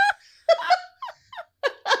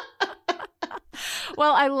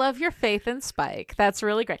 Well, I love your faith in Spike. That's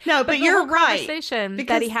really great. No, but you're right. The conversation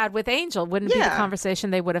that he had with Angel wouldn't be the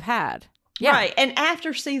conversation they would have had. Yeah. Right. And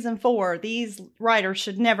after season 4, these writers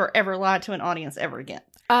should never, ever lie to an audience ever again.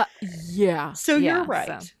 Yeah. So you're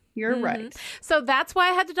right. So. You're right. So that's why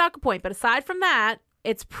I had to dock a point. But aside from that,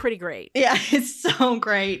 it's pretty great. Yeah, it's so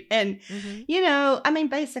great. And,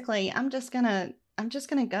 basically, I'm just going to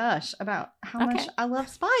gush about how much I love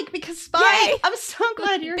Spike because Spike, Yay! I'm so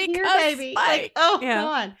glad you're here, baby. Spike.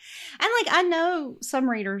 God. And I know some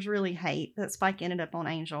readers really hate that Spike ended up on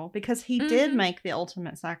Angel because he did make the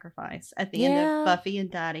ultimate sacrifice at the end of Buffy and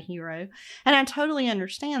died a hero. And I totally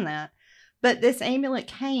understand that. But this amulet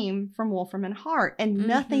came from Wolfram and Hart, and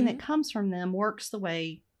nothing that comes from them works the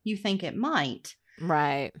way you think it might.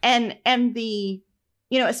 Right. And the,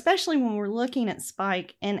 especially when we're looking at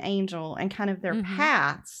Spike and Angel and kind of their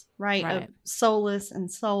paths, right? Of soulless and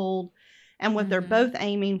souled, and what they're both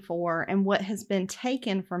aiming for and what has been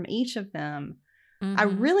taken from each of them. I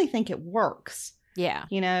really think it works. Yeah.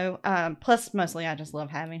 Plus mostly I just love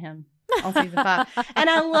having him on season 5. And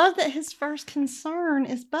I love that his first concern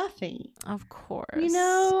is Buffy. Of course. And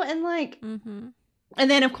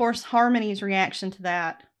then of course Harmony's reaction to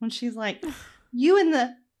that when she's like, you and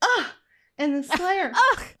the Slayer.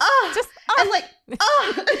 It's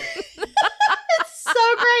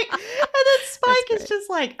so great. And then Spike is just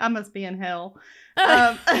like, I must be in hell.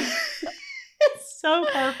 It's so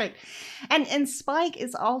perfect. And Spike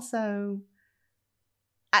is also,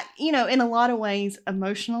 in a lot of ways,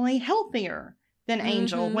 emotionally healthier than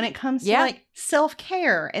Angel when it comes to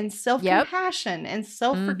self-care and self-compassion and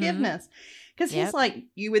self-forgiveness. Because he's like,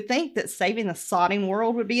 you would think that saving the sodding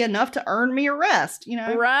world would be enough to earn me a rest,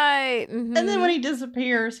 Right. And then when he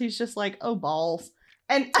disappears, he's just like, oh, balls.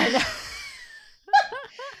 And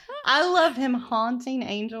I love him haunting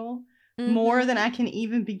Angel more than I can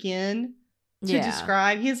even begin to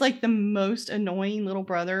describe. He's like the most annoying little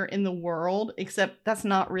brother in the world, except that's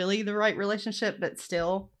not really the right relationship, but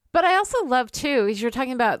still. But I also love, too, is you're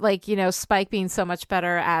talking about, Spike being so much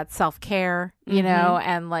better at self-care,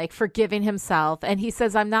 and, forgiving himself. And he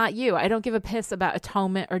says, I'm not you. I don't give a piss about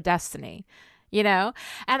atonement or destiny, And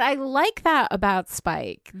I like that about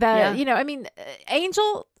Spike. That,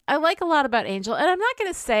 Angel, I like a lot about Angel. And I'm not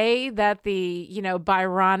going to say that the,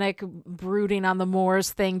 Byronic brooding on the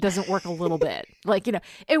moors thing doesn't work a little bit.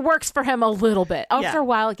 It works for him a little bit. After a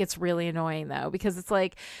while, it gets really annoying, though, because it's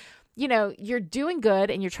like, you're doing good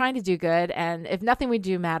and you're trying to do good. And if nothing we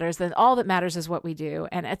do matters, then all that matters is what we do,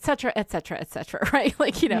 and et cetera, et cetera, et cetera. Right.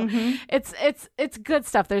 It's good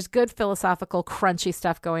stuff. There's good philosophical, crunchy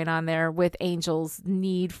stuff going on there with Angel's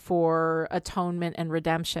need for atonement and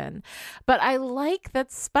redemption. But I like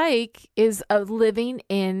that Spike is living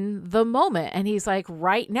in the moment. And he's like,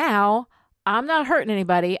 right now, I'm not hurting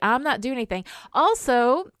anybody. I'm not doing anything.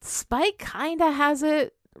 Also, Spike kind of has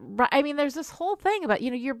it. Right. I mean, there's this whole thing about,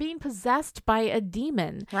 you're being possessed by a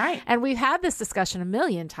demon. Right. And we've had this discussion a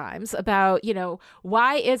million times about,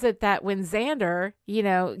 why is it that when Xander,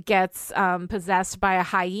 gets possessed by a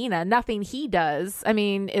hyena, nothing he does,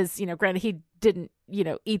 is, granted, he didn't,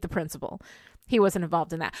 eat the principal. he wasn't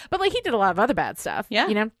involved in that. But like he did a lot of other bad stuff, Yeah.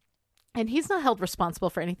 you know? And he's not held responsible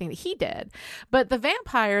for anything that he did. But the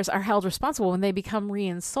vampires are held responsible when they become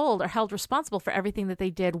re-ensouled, are held responsible for everything that they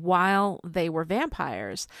did while they were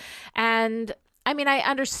vampires. And I mean, I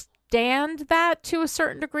understand that to a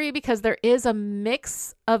certain degree because there is a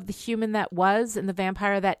mix of the human that was and the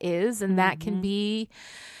vampire that is, and that can be,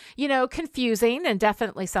 you know, confusing and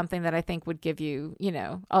definitely something that I think would give you, you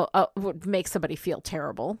know, would make somebody feel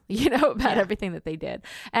terrible, you know, about everything that they did.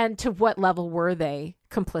 And to what level were they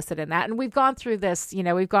complicit in that? And we've gone through this, you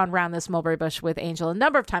know, we've gone around this mulberry bush with Angel a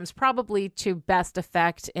number of times, probably to best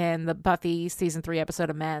effect in the Buffy season 3 episode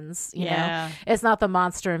Amends. You know, it's not the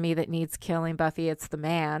monster in me that needs killing, Buffy, it's the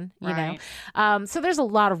man, you know. So there's a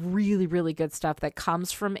lot of really, really good stuff that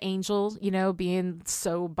comes from Angel, you know, being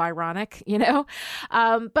so Byronic, you know.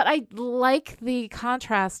 But I like the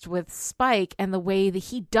contrast with Spike and the way that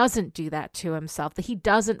he doesn't do that to himself, that he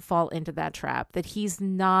doesn't fall into that trap, that he's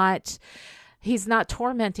not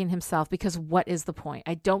tormenting himself, because what is the point?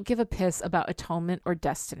 I don't give a piss about atonement or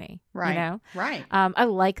destiny. Right. You know? Right. I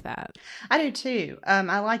like that. I do too.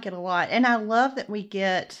 I like it a lot. And I love that we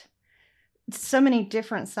get so many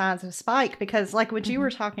different sides of Spike, because like what you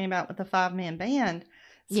were talking about with the 5-man band,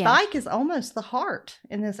 Spike is almost the heart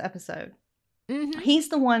in this episode. He's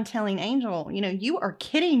the one telling Angel, you know, you are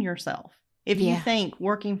kidding yourself if you think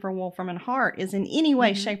working for Wolfram and Hart is in any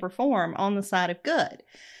way, shape, or form on the side of good.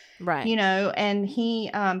 Right. You know, and he,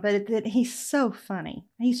 he's so funny.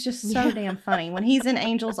 He's just so damn funny. When he's in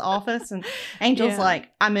Angel's office and Angel's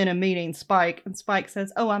like, I'm in a meeting, Spike. And Spike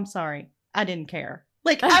says, oh, I'm sorry. I didn't care.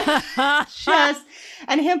 Like,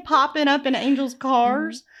 and him popping up in Angel's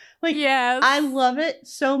cars. Like, I love it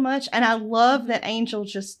so much. And I love that Angel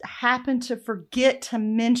just happened to forget to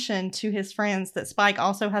mention to his friends that Spike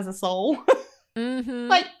also has a soul.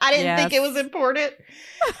 Like, I didn't think it was important.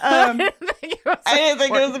 I didn't think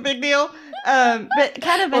it was a big deal. But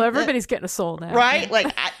kind of. Well, everybody's getting a soul now. Right?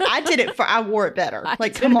 Like, I did it I wore it better.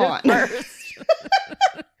 Like, come on.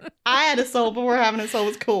 I had a soul before having a soul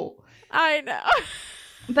was cool. I know.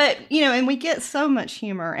 But, you know, and we get so much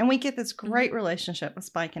humor, and we get this great relationship with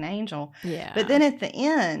Spike and Angel. Yeah. But then at the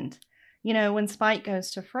end, you know, when Spike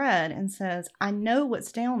goes to Fred and says, I know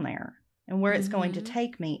what's down there and where it's going to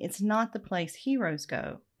take me. It's not the place heroes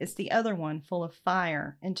go. It's the other one, full of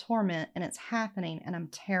fire and torment, and it's happening, and I'm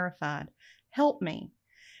terrified. Help me.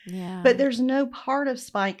 Yeah. But there's no part of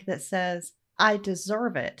Spike that says, I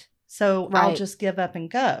deserve it, so I'll just give up and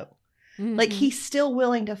go. Like, he's still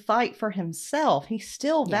willing to fight for himself. He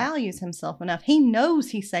still values himself enough. He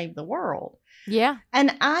knows he saved the world. Yeah.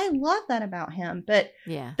 And I love that about him. But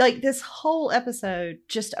like, this whole episode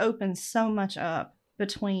just opens so much up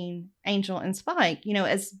between Angel and Spike, you know,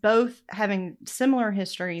 as both having similar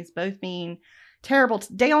histories, both being terrible,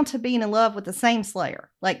 down to being in love with the same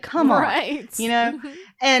Slayer. Like, come on, you know?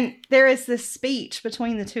 And there is this speech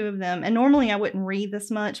between the two of them. And normally I wouldn't read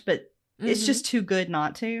this much, but it's just too good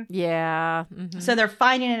not to. Yeah. So they're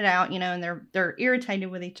fighting it out, you know, and they're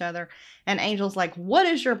irritated with each other. And Angel's like, what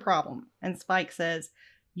is your problem? And Spike says,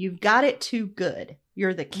 you've got it too good.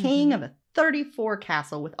 You're the king of a 34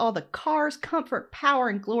 castle with all the cars, comfort, power,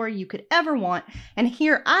 and glory you could ever want. And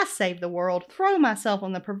here I save the world, throw myself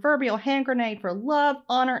on the proverbial hand grenade for love,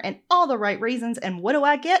 honor, and all the right reasons. And what do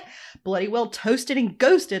I get? Bloody well toasted and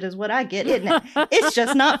ghosted is what I get, isn't it? It's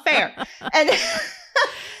just not fair.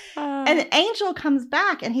 And Angel comes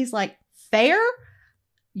back and he's like, fair?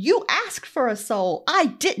 You asked for a soul. I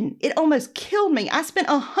didn't. It almost killed me. I spent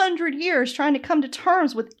 100 years trying to come to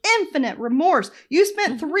terms with infinite remorse. You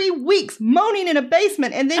spent 3 weeks moaning in a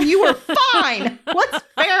basement and then you were fine. What's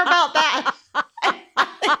fair about that?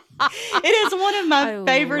 It is one of my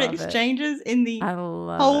favorite exchanges in the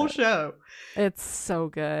whole show. It's so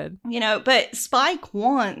good. You know, but Spike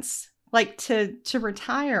wants like to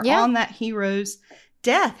retire on that hero's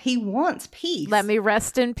death. He wants peace. Let me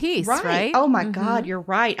rest in peace, right? Oh my God, you're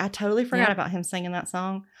right. I totally forgot about him singing that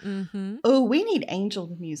song. Oh, we need Angel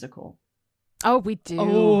the musical. Oh, we do.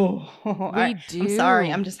 Oh, we do. I'm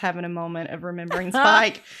sorry. I'm just having a moment of remembering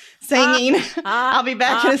Spike singing. I'll be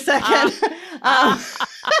back in a second.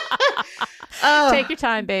 Take your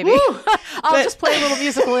time, baby. I'll just play a little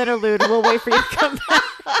musical interlude and we'll wait for you to come back.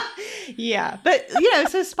 Yeah. But, you know,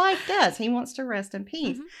 so Spike does. He wants to rest in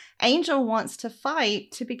peace. Angel wants to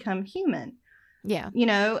fight to become human. Yeah. You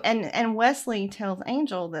know, and Wesley tells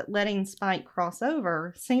Angel that letting Spike cross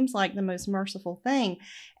over seems like the most merciful thing.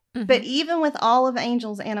 But even with all of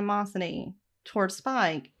Angel's animosity towards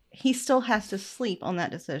Spike, he still has to sleep on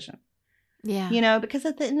that decision. Yeah. You know, because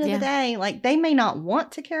at the end of the day, like, they may not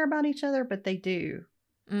want to care about each other, but they do.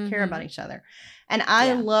 care about each other. And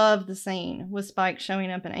I love the scene with Spike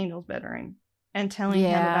showing up in Angel's bedroom and telling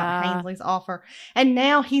him about Hainsley's offer. And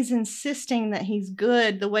now he's insisting that he's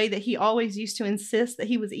good the way that he always used to insist that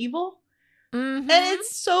he was evil. And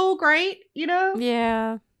it's so great, you know?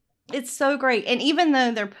 Yeah. It's so great. And even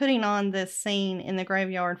though they're putting on this scene in the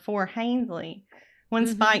graveyard for Hainsley, when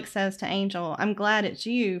Spike says to Angel, I'm glad it's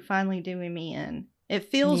you finally doing me in. It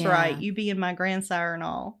feels right, you being my grandsire and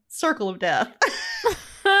all. Circle of death.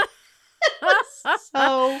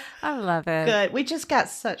 So I love it. Good. We just got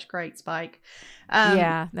such great Spike.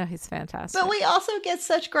 He's fantastic. But we also get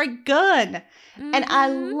such great Gunn. And I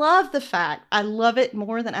love the fact, I love it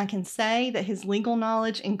more than I can say, that his legal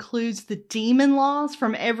knowledge includes the demon laws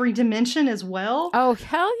from every dimension as well. Oh,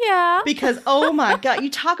 hell yeah. Because, oh my God, you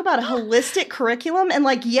talk about a holistic curriculum and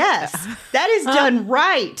like, yes, that is done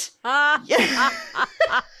right.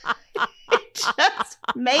 It just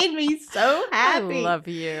made me so happy. I love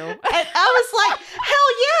you. And I was like,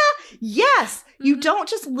 hell yeah. Yes. You don't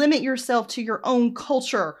just limit yourself to your own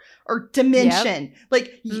culture or dimension.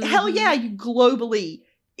 Like, hell yeah, you globally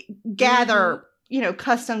gather, you know,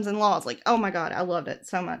 customs and laws. Like, oh my God, I loved it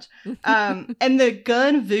so much. And the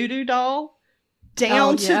Gunn voodoo doll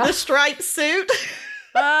down to the striped suit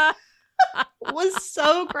was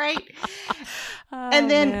so great. And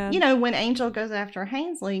then, you know, when Angel goes after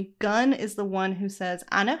Hainsley, Gunn is the one who says,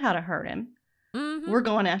 I know how to hurt him. We're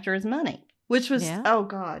going after his money. Which was, oh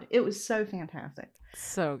God, it was so fantastic.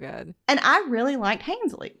 So good. And I really liked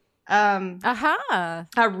Hainsley.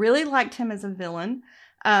 I really liked him as a villain.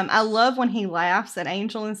 I love when he laughs at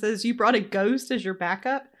Angel and says, you brought a ghost as your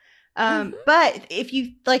backup. But if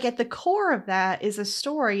you, like, at the core of that is a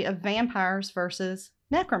story of vampires versus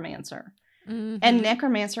necromancer. And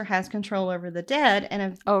necromancer has control over the dead,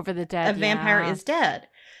 and a vampire is dead.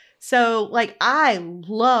 So, like, I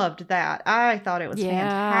loved that. I thought it was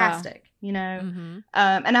fantastic. You know,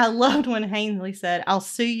 and I loved when Hainsley said, I'll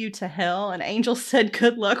sue you to hell. And Angel said,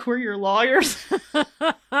 good luck, we're your lawyers. And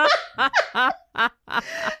then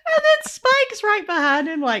Spike's right behind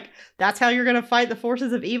him, like, that's how you're going to fight the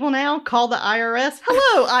forces of evil now? Call the IRS.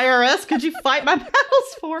 Hello, IRS. Could you fight my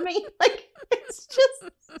battles for me? Like, it's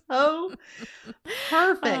just so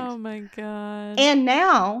perfect. Oh, my God. And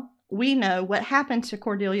now we know what happened to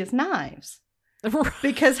Cordelia's knives.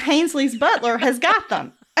 Because Hainsley's butler has got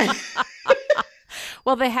them.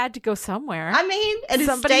 Well, they had to go somewhere. I mean, at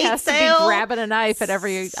somebody has sale, to be grabbing a knife at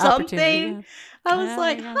every opportunity. I was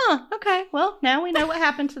like, okay, well, now we know what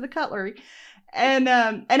happened to the cutlery. And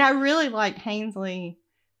I really liked Hainsley.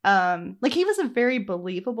 Like, he was a very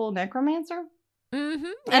believable necromancer.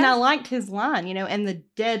 And I liked his line, you know, and the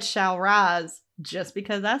dead shall rise just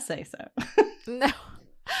because I say so. No.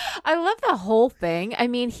 I love the whole thing. I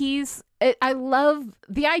mean, I love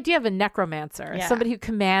the idea of a necromancer, somebody who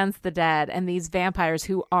commands the dead and these vampires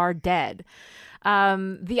who are dead.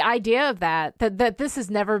 The idea of that this has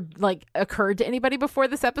never like occurred to anybody before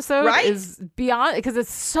this episode is beyond, because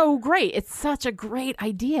it's so great. It's such a great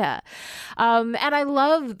idea. And I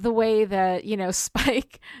love the way that, you know,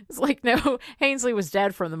 Spike is like, no, Hainsley was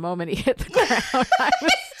dead from the moment he hit the ground.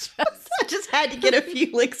 I just had to get a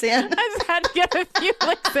few licks in. I just had to get a few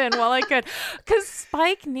licks in while I could. Because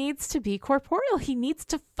Spike needs to be corporeal. He needs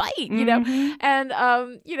to fight, you know?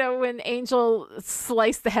 And, you know, when Angel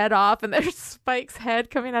sliced the head off and there's Spike's head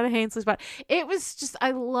coming out of Hainsley's body, it was just,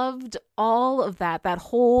 I loved all of that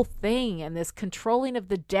whole thing, and this controlling of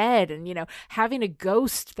the dead, and, you know, having a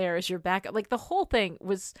ghost there as your backup. Like, the whole thing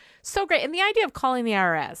was so great. And the idea of calling the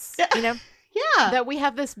IRS, you know? Yeah. That we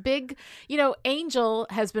have this big, you know, Angel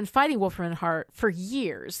has been fighting Wolfram and Hart for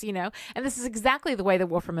years, you know, and this is exactly the way that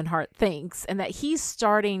Wolfram and Hart thinks, and that he's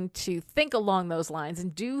starting to think along those lines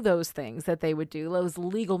and do those things that they would do, those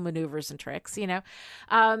legal maneuvers and tricks, you know,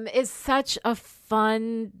 is such a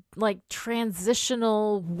fun, like,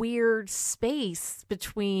 transitional, weird space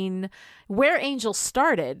between where Angel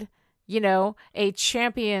started, you know, a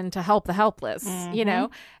champion to help the helpless, you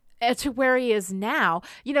know, to where he is now,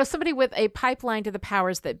 you know, somebody with a pipeline to the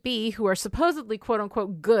powers that be, who are supposedly quote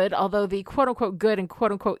unquote good, although the quote unquote good and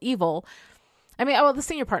quote unquote evil, I mean, well, the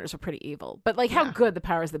senior partners are pretty evil, but like how good the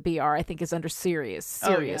powers that be are, I think, is under serious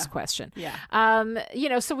question. Yeah. You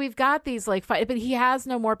know, so we've got these like fight, but he has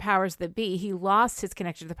no more powers that be. He lost his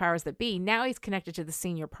connection to the powers that be. Now he's connected to the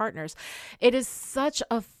senior partners. It is such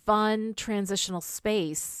a fun transitional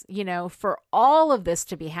space, you know, for all of this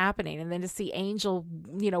to be happening, and then to see Angel,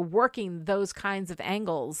 you know, working those kinds of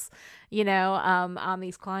angles, you know, on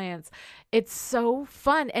these clients. It's so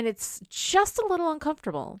fun, and it's just a little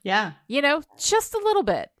uncomfortable. Yeah. You know, just a little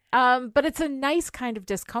bit. But it's a nice kind of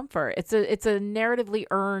discomfort. It's a narratively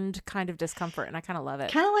earned kind of discomfort, and I kind of love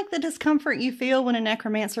it. Kind of like the discomfort you feel when a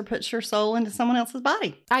necromancer puts your soul into someone else's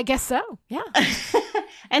body. I guess so, yeah.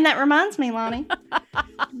 And that reminds me, Lonnie,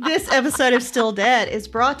 this episode of Still Dead is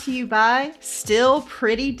brought to you by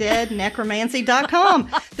StillPrettyDeadNecromancy.com,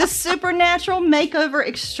 the supernatural makeover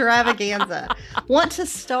extravaganza. Want to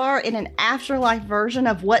star in an afterlife version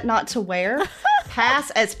of What Not to Wear? Pass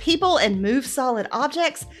as people and move solid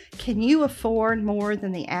objects? Can you afford more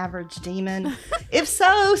than the average demon? If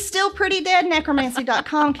so,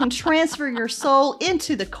 StillPrettyDeadNecromancy.com can transfer your soul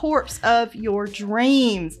into the corpse of your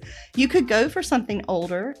dreams. You could go for something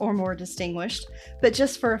older or more distinguished, but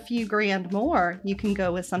just for a few grand more, you can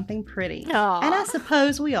go with something pretty. Aww. And I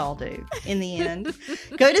suppose we all do in the end.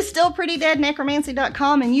 Go to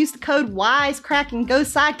StillPrettyDeadNecromancy.com and use the code WISECRACK to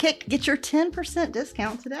get your 10%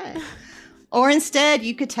 discount today. Or instead,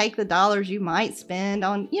 you could take the dollars you might spend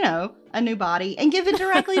on, a new body and give it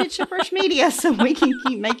directly to Chipperish Media so we can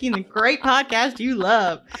keep making the great podcast you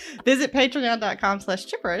love. Visit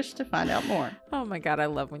patreon.com/Chipperish to find out more. Oh my God, I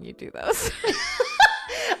love when you do those.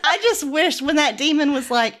 I just wish when that demon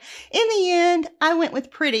was like, in the end, I went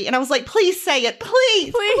with pretty. And I was like, please say it.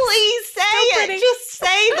 Please say it. Pretty. Just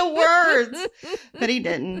say the words. But he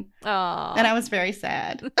didn't. Aww. And I was very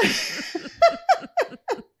sad.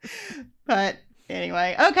 But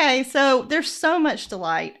anyway, okay, so there's so much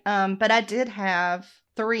delight. But I did have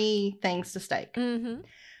 3 things to stake.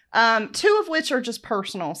 Mm-hmm. 2 of which are just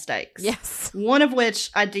personal stakes. Yes. One of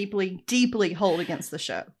which I deeply, deeply hold against the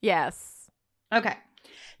show. Yes. Okay.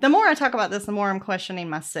 The more I talk about this, the more I'm questioning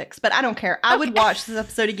my 6. But I don't care. I would watch this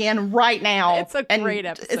episode again right now. It's a great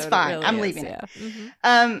episode. It's fine. It really I'm is, leaving yeah. it.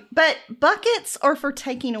 Mm-hmm. But buckets are for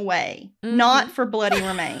taking away, not for bloody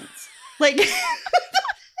remains. Like...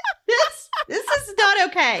 This is not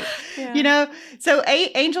okay. Yeah. So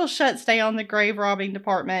Angel shuts down the grave robbing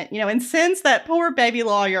department, and sends that poor baby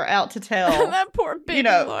lawyer out to tell. That poor baby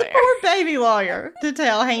lawyer. The poor baby lawyer to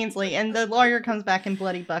tell Hainsley. And the lawyer comes back in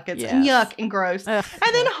bloody buckets and yuck and gross. Ugh.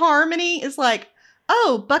 And then Harmony is like,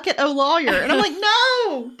 oh, bucket, oh, lawyer. And I'm like,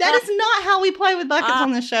 no, that is not how we play with buckets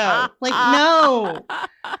on the show. Like, no.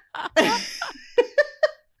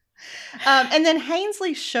 And then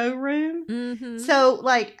Hainsley's showroom. Mm-hmm. So,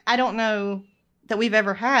 I don't know that we've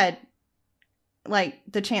ever had,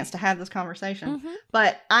 the chance to have this conversation. Mm-hmm.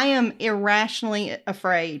 But I am irrationally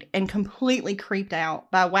afraid and completely creeped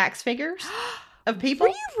out by wax figures of people.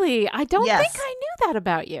 Really? I don't think I knew that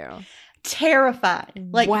about you. Terrified.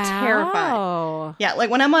 Wow. Terrified. Yeah,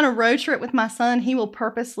 when I'm on a road trip with my son, he will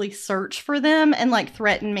purposely search for them and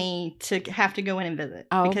threaten me to have to go in and visit.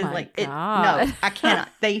 Oh, because my God. No, I cannot.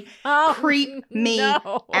 They creep me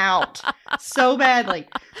out so badly.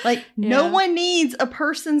 No one needs a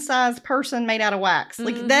person-sized person made out of wax.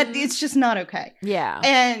 That, it's just not okay. Yeah.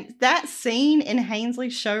 And that scene in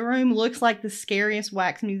Hainsley's showroom looks like the scariest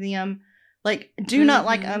wax museum. Do not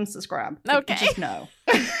unsubscribe. Okay. Just no.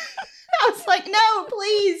 I was like, no,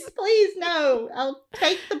 please, no. I'll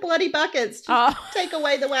take the bloody buckets. Just take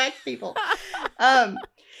away the wax people. But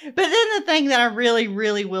then the thing that I really,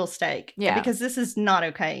 really will stake, because this is not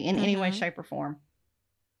okay in any way, shape, or form,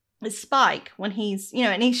 is Spike when he's,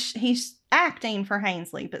 and he's acting for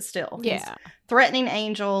Hainsley, but still. He's threatening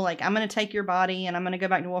Angel, I'm going to take your body and I'm going to go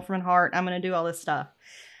back to Wolfram and Hart. I'm going to do all this stuff.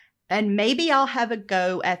 And maybe I'll have a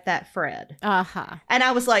go at that Fred. Uh-huh. And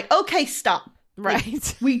I was like, okay, stop.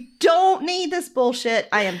 Right. We don't need this bullshit.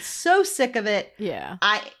 I am so sick of it. Yeah.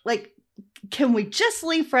 Can we just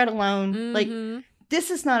leave Fred alone? Mm-hmm. This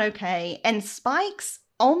is not okay. And Spike's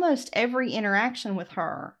almost every interaction with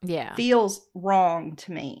her feels wrong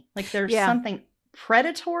to me. There's something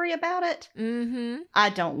predatory about it. Mm-hmm. I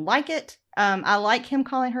don't like it. I like him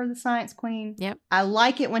calling her the science queen. Yep. I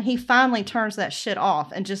like it when he finally turns that shit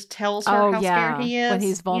off and just tells her how scared he is. When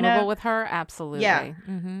he's vulnerable with her, absolutely. Yeah.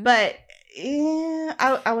 Mm-hmm. But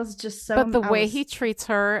I was just so... But the way he treats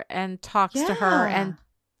her and talks to her and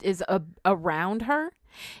is around her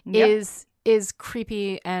is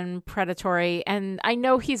creepy and predatory. And I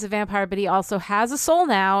know he's a vampire, but he also has a soul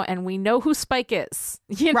now, and we know who Spike is.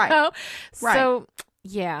 You know? Right. So,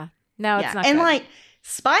 yeah. No, it's not and good.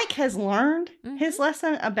 Spike has learned his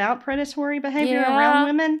lesson about predatory behavior around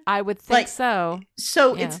women. I would think so.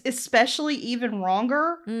 So it's especially even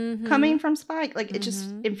wronger coming from Spike. It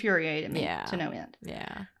just infuriated me to no end.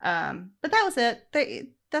 Yeah. But that was it.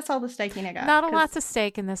 That's all the staking I got. Not a lot to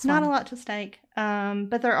stake in this one. Not a lot to stake.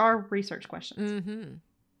 But there are research questions. Mm-hmm.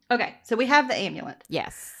 Okay, so we have the amulet.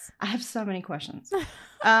 Yes. I have so many questions.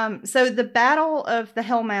 So the battle of the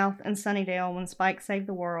Hellmouth and Sunnydale when Spike saved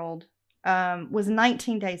the world was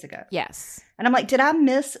 19 days ago. Yes. And I'm like, did I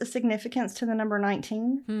miss a significance to the number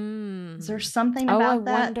 19? Is there something about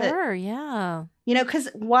that? Wonder, yeah. You know, because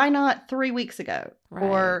why not 3 weeks ago?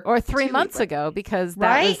 Right. Or 3 months ago, because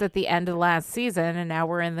that was at the end of last season, and now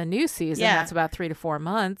we're in the new season. Yeah. That's about 3 to 4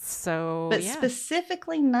 months. So, but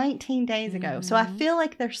specifically 19 days ago. So I feel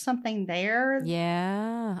like there's something there.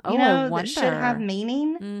 Yeah. You know, that should have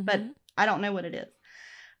meaning, but I don't know what it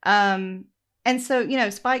is. And so, you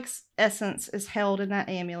know, Spike's essence is held in that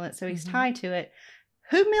amulet, so he's tied to it.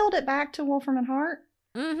 Who mailed it back to Wolfram and Hart?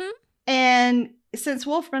 And since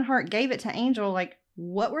Wolfram and Hart gave it to Angel, like,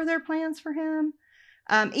 what were their plans for him?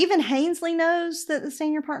 Even Hainsley knows that the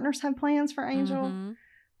senior partners have plans for Angel.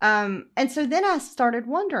 And so then I started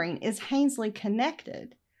wondering, is Hainsley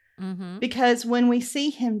connected? Because when we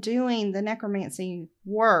see him doing the necromancy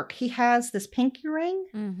work, he has this pinky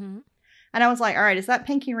ring. And I was like, all right, is that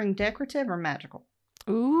pinky ring decorative or magical?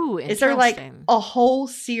 Ooh, interesting. Is there like a whole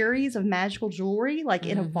series of magical jewelry like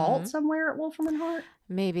in a vault somewhere at Wolfram and Hart?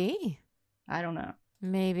 Maybe. I don't know.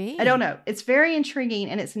 Maybe. I don't know. It's very intriguing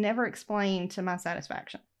and it's never explained to my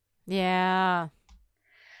satisfaction. Yeah.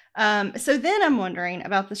 So then I'm wondering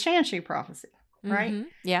about the Shanshu prophecy, right?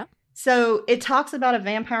 Yeah. So it talks about a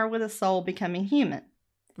vampire with a soul becoming human.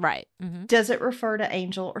 Right. Does it refer to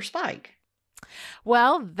Angel or Spike?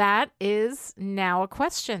 Well, that is now a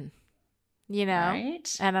question, you know,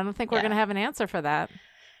 right? And I don't think we're going to have an answer for that.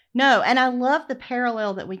 No, and I love the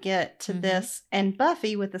parallel that we get to this and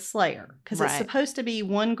Buffy with the Slayer, because it's supposed to be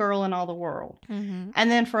one girl in all the world. And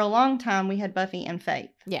then for a long time, we had Buffy and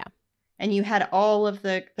Faith. Yeah. And you had all of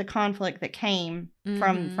the conflict that came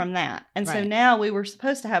from that. And so now we were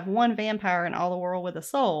supposed to have one vampire in all the world with a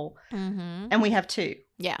soul, and we have two.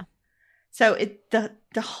 Yeah. So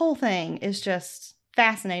the whole thing is just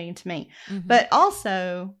fascinating to me. But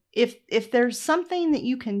also, if there's something that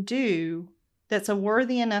you can do that's a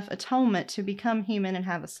worthy enough atonement to become human and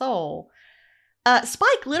have a soul,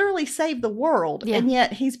 Spike literally saved the world, and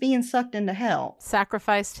yet he's being sucked into hell.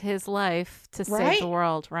 Sacrificed his life to save the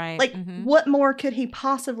world, right? Like, what more could he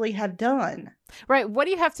possibly have done? Right. What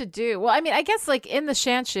do you have to do? Well, I mean, I guess like in the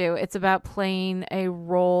Shanshu, it's about playing a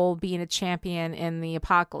role, being a champion in the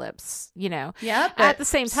apocalypse, you know? Yeah. At the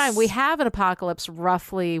same time, we have an apocalypse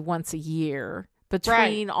roughly once a year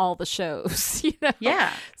between all the shows, you know?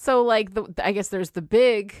 Yeah. So like, I guess there's the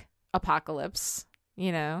big apocalypse,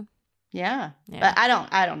 you know? Yeah. But I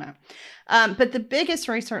don't know. But the biggest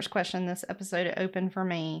research question this episode opened for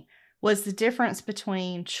me was the difference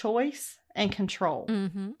between choice and control.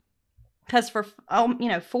 Because for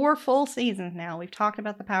 4 full seasons now, we've talked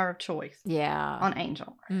about the power of choice. Yeah. On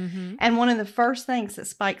Angel. And one of the first things that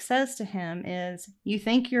Spike says to him is, "You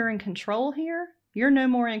think you're in control here? You're no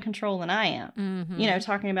more in control than I am." You know,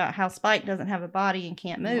 talking about how Spike doesn't have a body and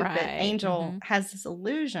can't move, but Angel has this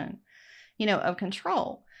illusion, you know, of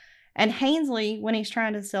control. And Hainsley, when he's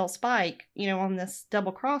trying to sell Spike, you know, on this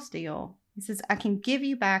double cross deal, he says, "I can give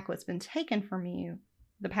you back what's been taken from you,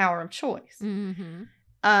 the power of choice."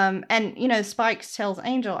 And, you know, Spike tells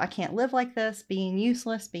Angel, "I can't live like this, being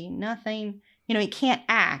useless, being nothing." You know, he can't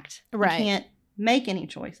act. He can't make any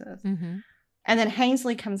choices. And then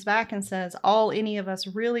Hainsley comes back and says, all any of us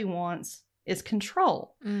really wants is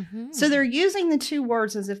control. So they're using the two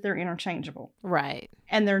words as if they're interchangeable. Right.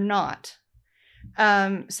 And they're not.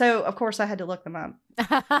 So of course I had to look them up.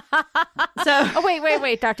 Oh,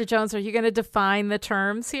 wait, Dr. Jones, are you going to define the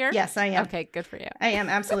terms here? Yes, I am. Okay, good for you. I am,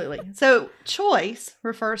 absolutely. So choice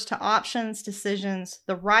refers to options, decisions,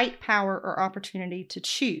 the right power or opportunity to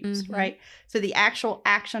choose, right? So the actual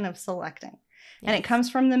action of selecting. Yes. And it comes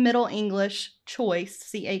from the Middle English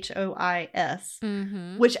choice,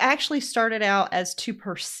 chois, which actually started out as to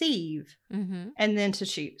perceive and then to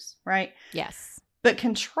choose, right? Yes. But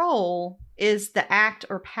control is the act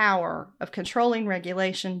or power of controlling,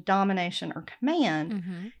 regulation, domination, or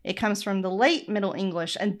command. It comes from the late Middle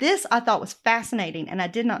English. And this I thought was fascinating, and I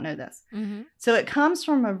did not know this. So it comes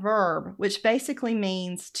from a verb, which basically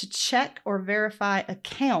means to check or verify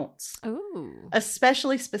accounts. Ooh.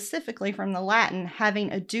 Especially specifically from the Latin,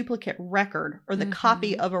 having a duplicate record or the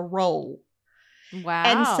copy of a roll. Wow.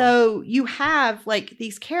 And so you have like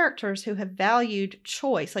these characters who have valued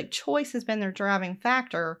choice. Like choice has been their driving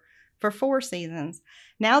factor for 4 seasons.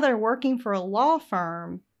 Now they're working for a law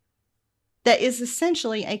firm that is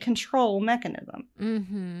essentially a control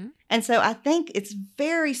mechanism. And so I think it's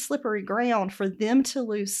very slippery ground for them to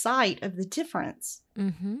lose sight of the difference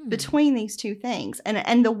between these two things.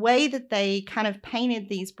 And the way that they kind of painted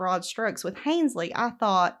these broad strokes with Hainsley, I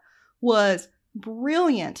thought was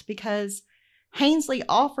brilliant, because Hainsley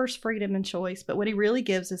offers freedom and choice, but what he really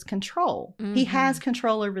gives is control. Mm-hmm. He has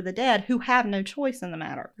control over the dead who have no choice in the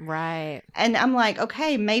matter. Right. And I'm like,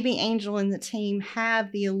 okay, maybe Angel and the team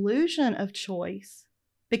have the illusion of choice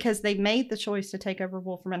because they made the choice to take over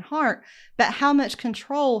Wolfram and Hart, but how much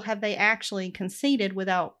control have they actually conceded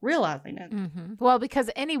without realizing it? Mm-hmm. Well, because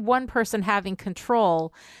any one person having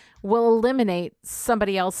control will eliminate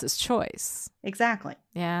somebody else's choice. Exactly.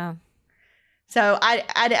 Yeah. So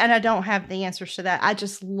I don't have the answers to that.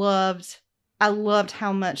 I loved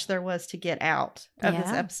how much there was to get out of this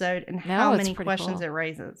episode and how many questions it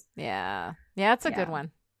raises. Yeah. Yeah, it's a good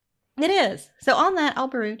one. It is. So on that, I'll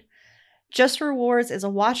brood. Just Rewards is a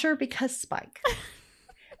watcher because Spike.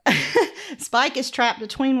 Spike is trapped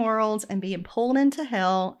between worlds and being pulled into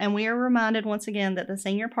hell, and we are reminded once again that the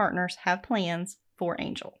senior partners have plans for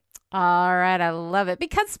Angel. All right, I love it.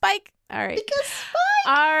 Because Spike. All right. Because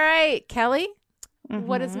Spike. All right, Kelly. Mm-hmm.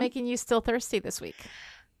 What is making you still thirsty this week?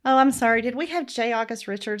 Oh, I'm sorry. Did we have J. August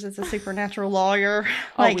Richards as a supernatural lawyer?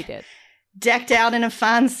 We did. Decked out in a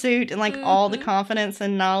fine suit and all the confidence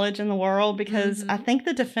and knowledge in the world, because I think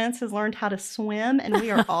the defense has learned how to swim and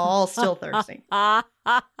we are all still thirsty.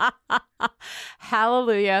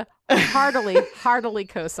 Hallelujah. Heartily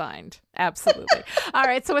co-signed. Absolutely. All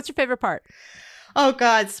right. So what's your favorite part? Oh,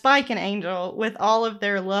 God, Spike and Angel, with all of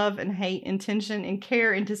their love and hate, intention and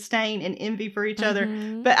care and disdain and envy for each other.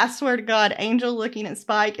 But I swear to God, Angel looking at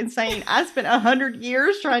Spike and saying, I spent 100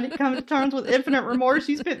 years trying to come to terms with infinite remorse.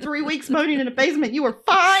 You spent 3 weeks moaning in a basement. You were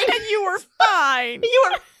fine. And you were fine. You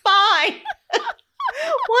were fine.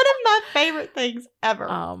 One of my favorite things ever.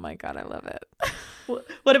 Oh, my God, I love it.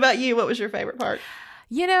 What about you? What was your favorite part?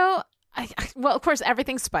 You know, well, of course,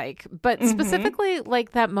 everything's Spike, but specifically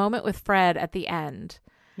that moment with Fred at the end.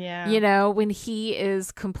 Yeah. You know, when he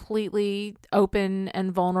is completely open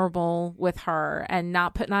and vulnerable with her and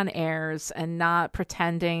not putting on airs and not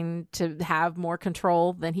pretending to have more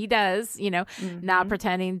control than he does, not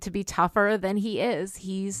pretending to be tougher than he is.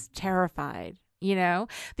 He's terrified.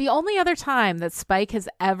 The only other time that Spike has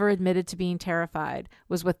ever admitted to being terrified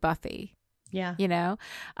was with Buffy. Yeah.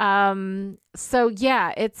 So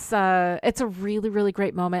yeah, it's a really, really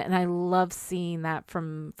great moment. And I love seeing that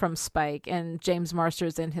from Spike and James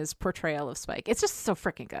Marsters in his portrayal of Spike. It's just so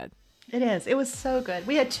freaking good. It is. It was so good.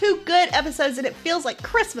 We had 2 good episodes and it feels like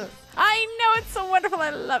Christmas. I know. It's so wonderful. I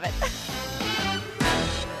love it.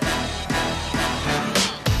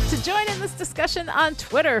 To join in this discussion on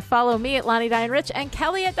Twitter, follow me at Lonnie Diane Rich and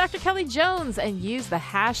Kelly at Dr. Kelly Jones and use the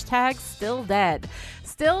hashtag StillDead.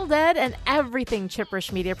 Still Dead and everything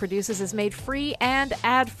Chipperish Media produces is made free and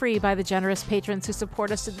ad-free by the generous patrons who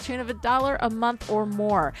support us to the tune of $1 a month or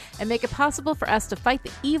more and make it possible for us to fight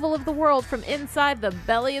the evil of the world from inside the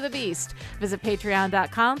belly of the beast. Visit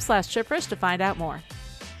patreon.com/Chipperish to find out more.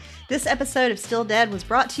 This episode of Still Dead was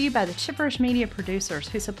brought to you by the Chipperish Media producers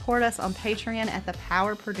who support us on Patreon at the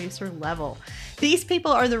power producer level. These people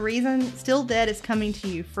are the reason Still Dead is coming to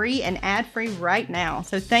you free and ad-free right now.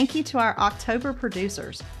 So thank you to our October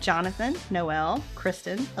producers, Jonathan, Noel,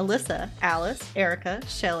 Kristen, Alyssa, Alice, Erica,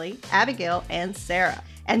 Shelley, Abigail, and Sarah.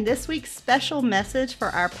 And this week's special message for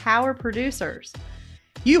our power producers.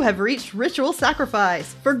 You have reached ritual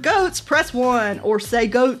sacrifice. For goats, press 1, or say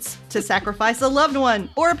goats to sacrifice a loved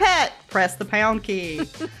one or a pet. Press the pound key.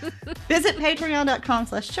 Visit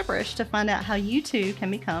patreon.com/Chipperish to find out how you too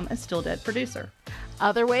can become a Still Dead producer.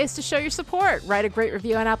 Other ways to show your support: write a great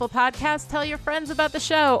review on Apple Podcasts, tell your friends about the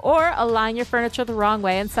show, or align your furniture the wrong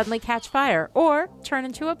way and suddenly catch fire, or turn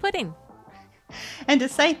into a pudding. And to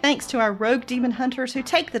say thanks to our rogue demon hunters who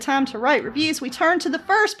take the time to write reviews, we turn to the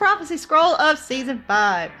first prophecy scroll of season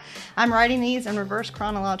 5. I'm writing these in reverse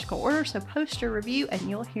chronological order, so post your review and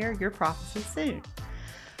you'll hear your prophecy soon.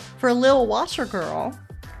 For Lil Watcher Girl,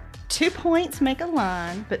 2 points make a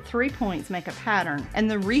line, but 3 points make a pattern. And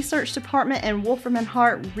the research department in Wolfram and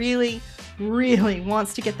Hart really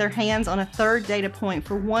wants to get their hands on a third data point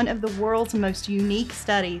for one of the world's most unique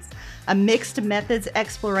studies, a mixed methods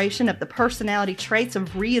exploration of the personality traits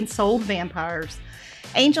of re-ensouled vampires.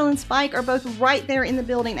 Angel and Spike are both right there in the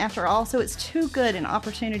building after all, so it's too good an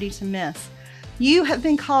opportunity to miss. You have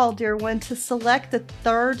been called, dear one, to select the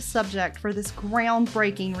third subject for this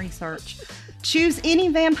groundbreaking research. Choose any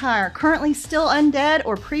vampire currently still undead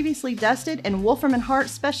or previously dusted, and Wolfram and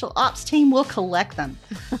Hart's special ops team will collect them.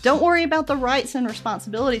 Don't worry about the rights and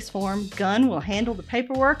responsibilities form. Gunn will handle the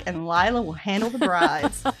paperwork, and Lila will handle the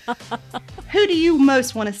brides. Who do you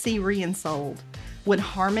most want to see re-ensouled? Would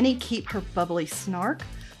Harmony keep her bubbly snark?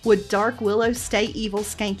 Would Dark Willow stay evil,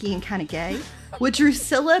 skanky, and kind of gay? Would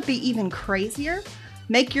Drusilla be even crazier?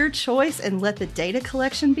 Make your choice and let the data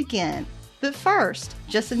collection begin. But first,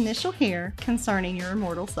 just initial here concerning your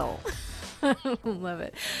immortal soul. Love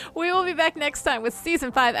it. We will be back next time with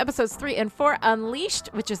Season 5, Episodes 3 and 4, Unleashed,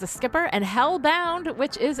 which is a skipper, and Hellbound,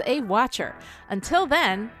 which is a watcher. Until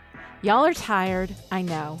then, y'all are tired. I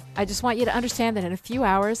know. I just want you to understand that in a few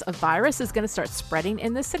hours, a virus is going to start spreading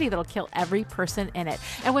in the city that'll kill every person in it.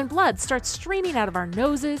 And when blood starts streaming out of our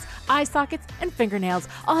noses, eye sockets, and fingernails,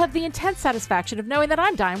 I'll have the intense satisfaction of knowing that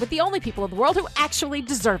I'm dying with the only people in the world who actually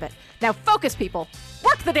deserve it. Now focus, people.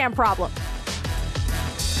 Work the damn problem.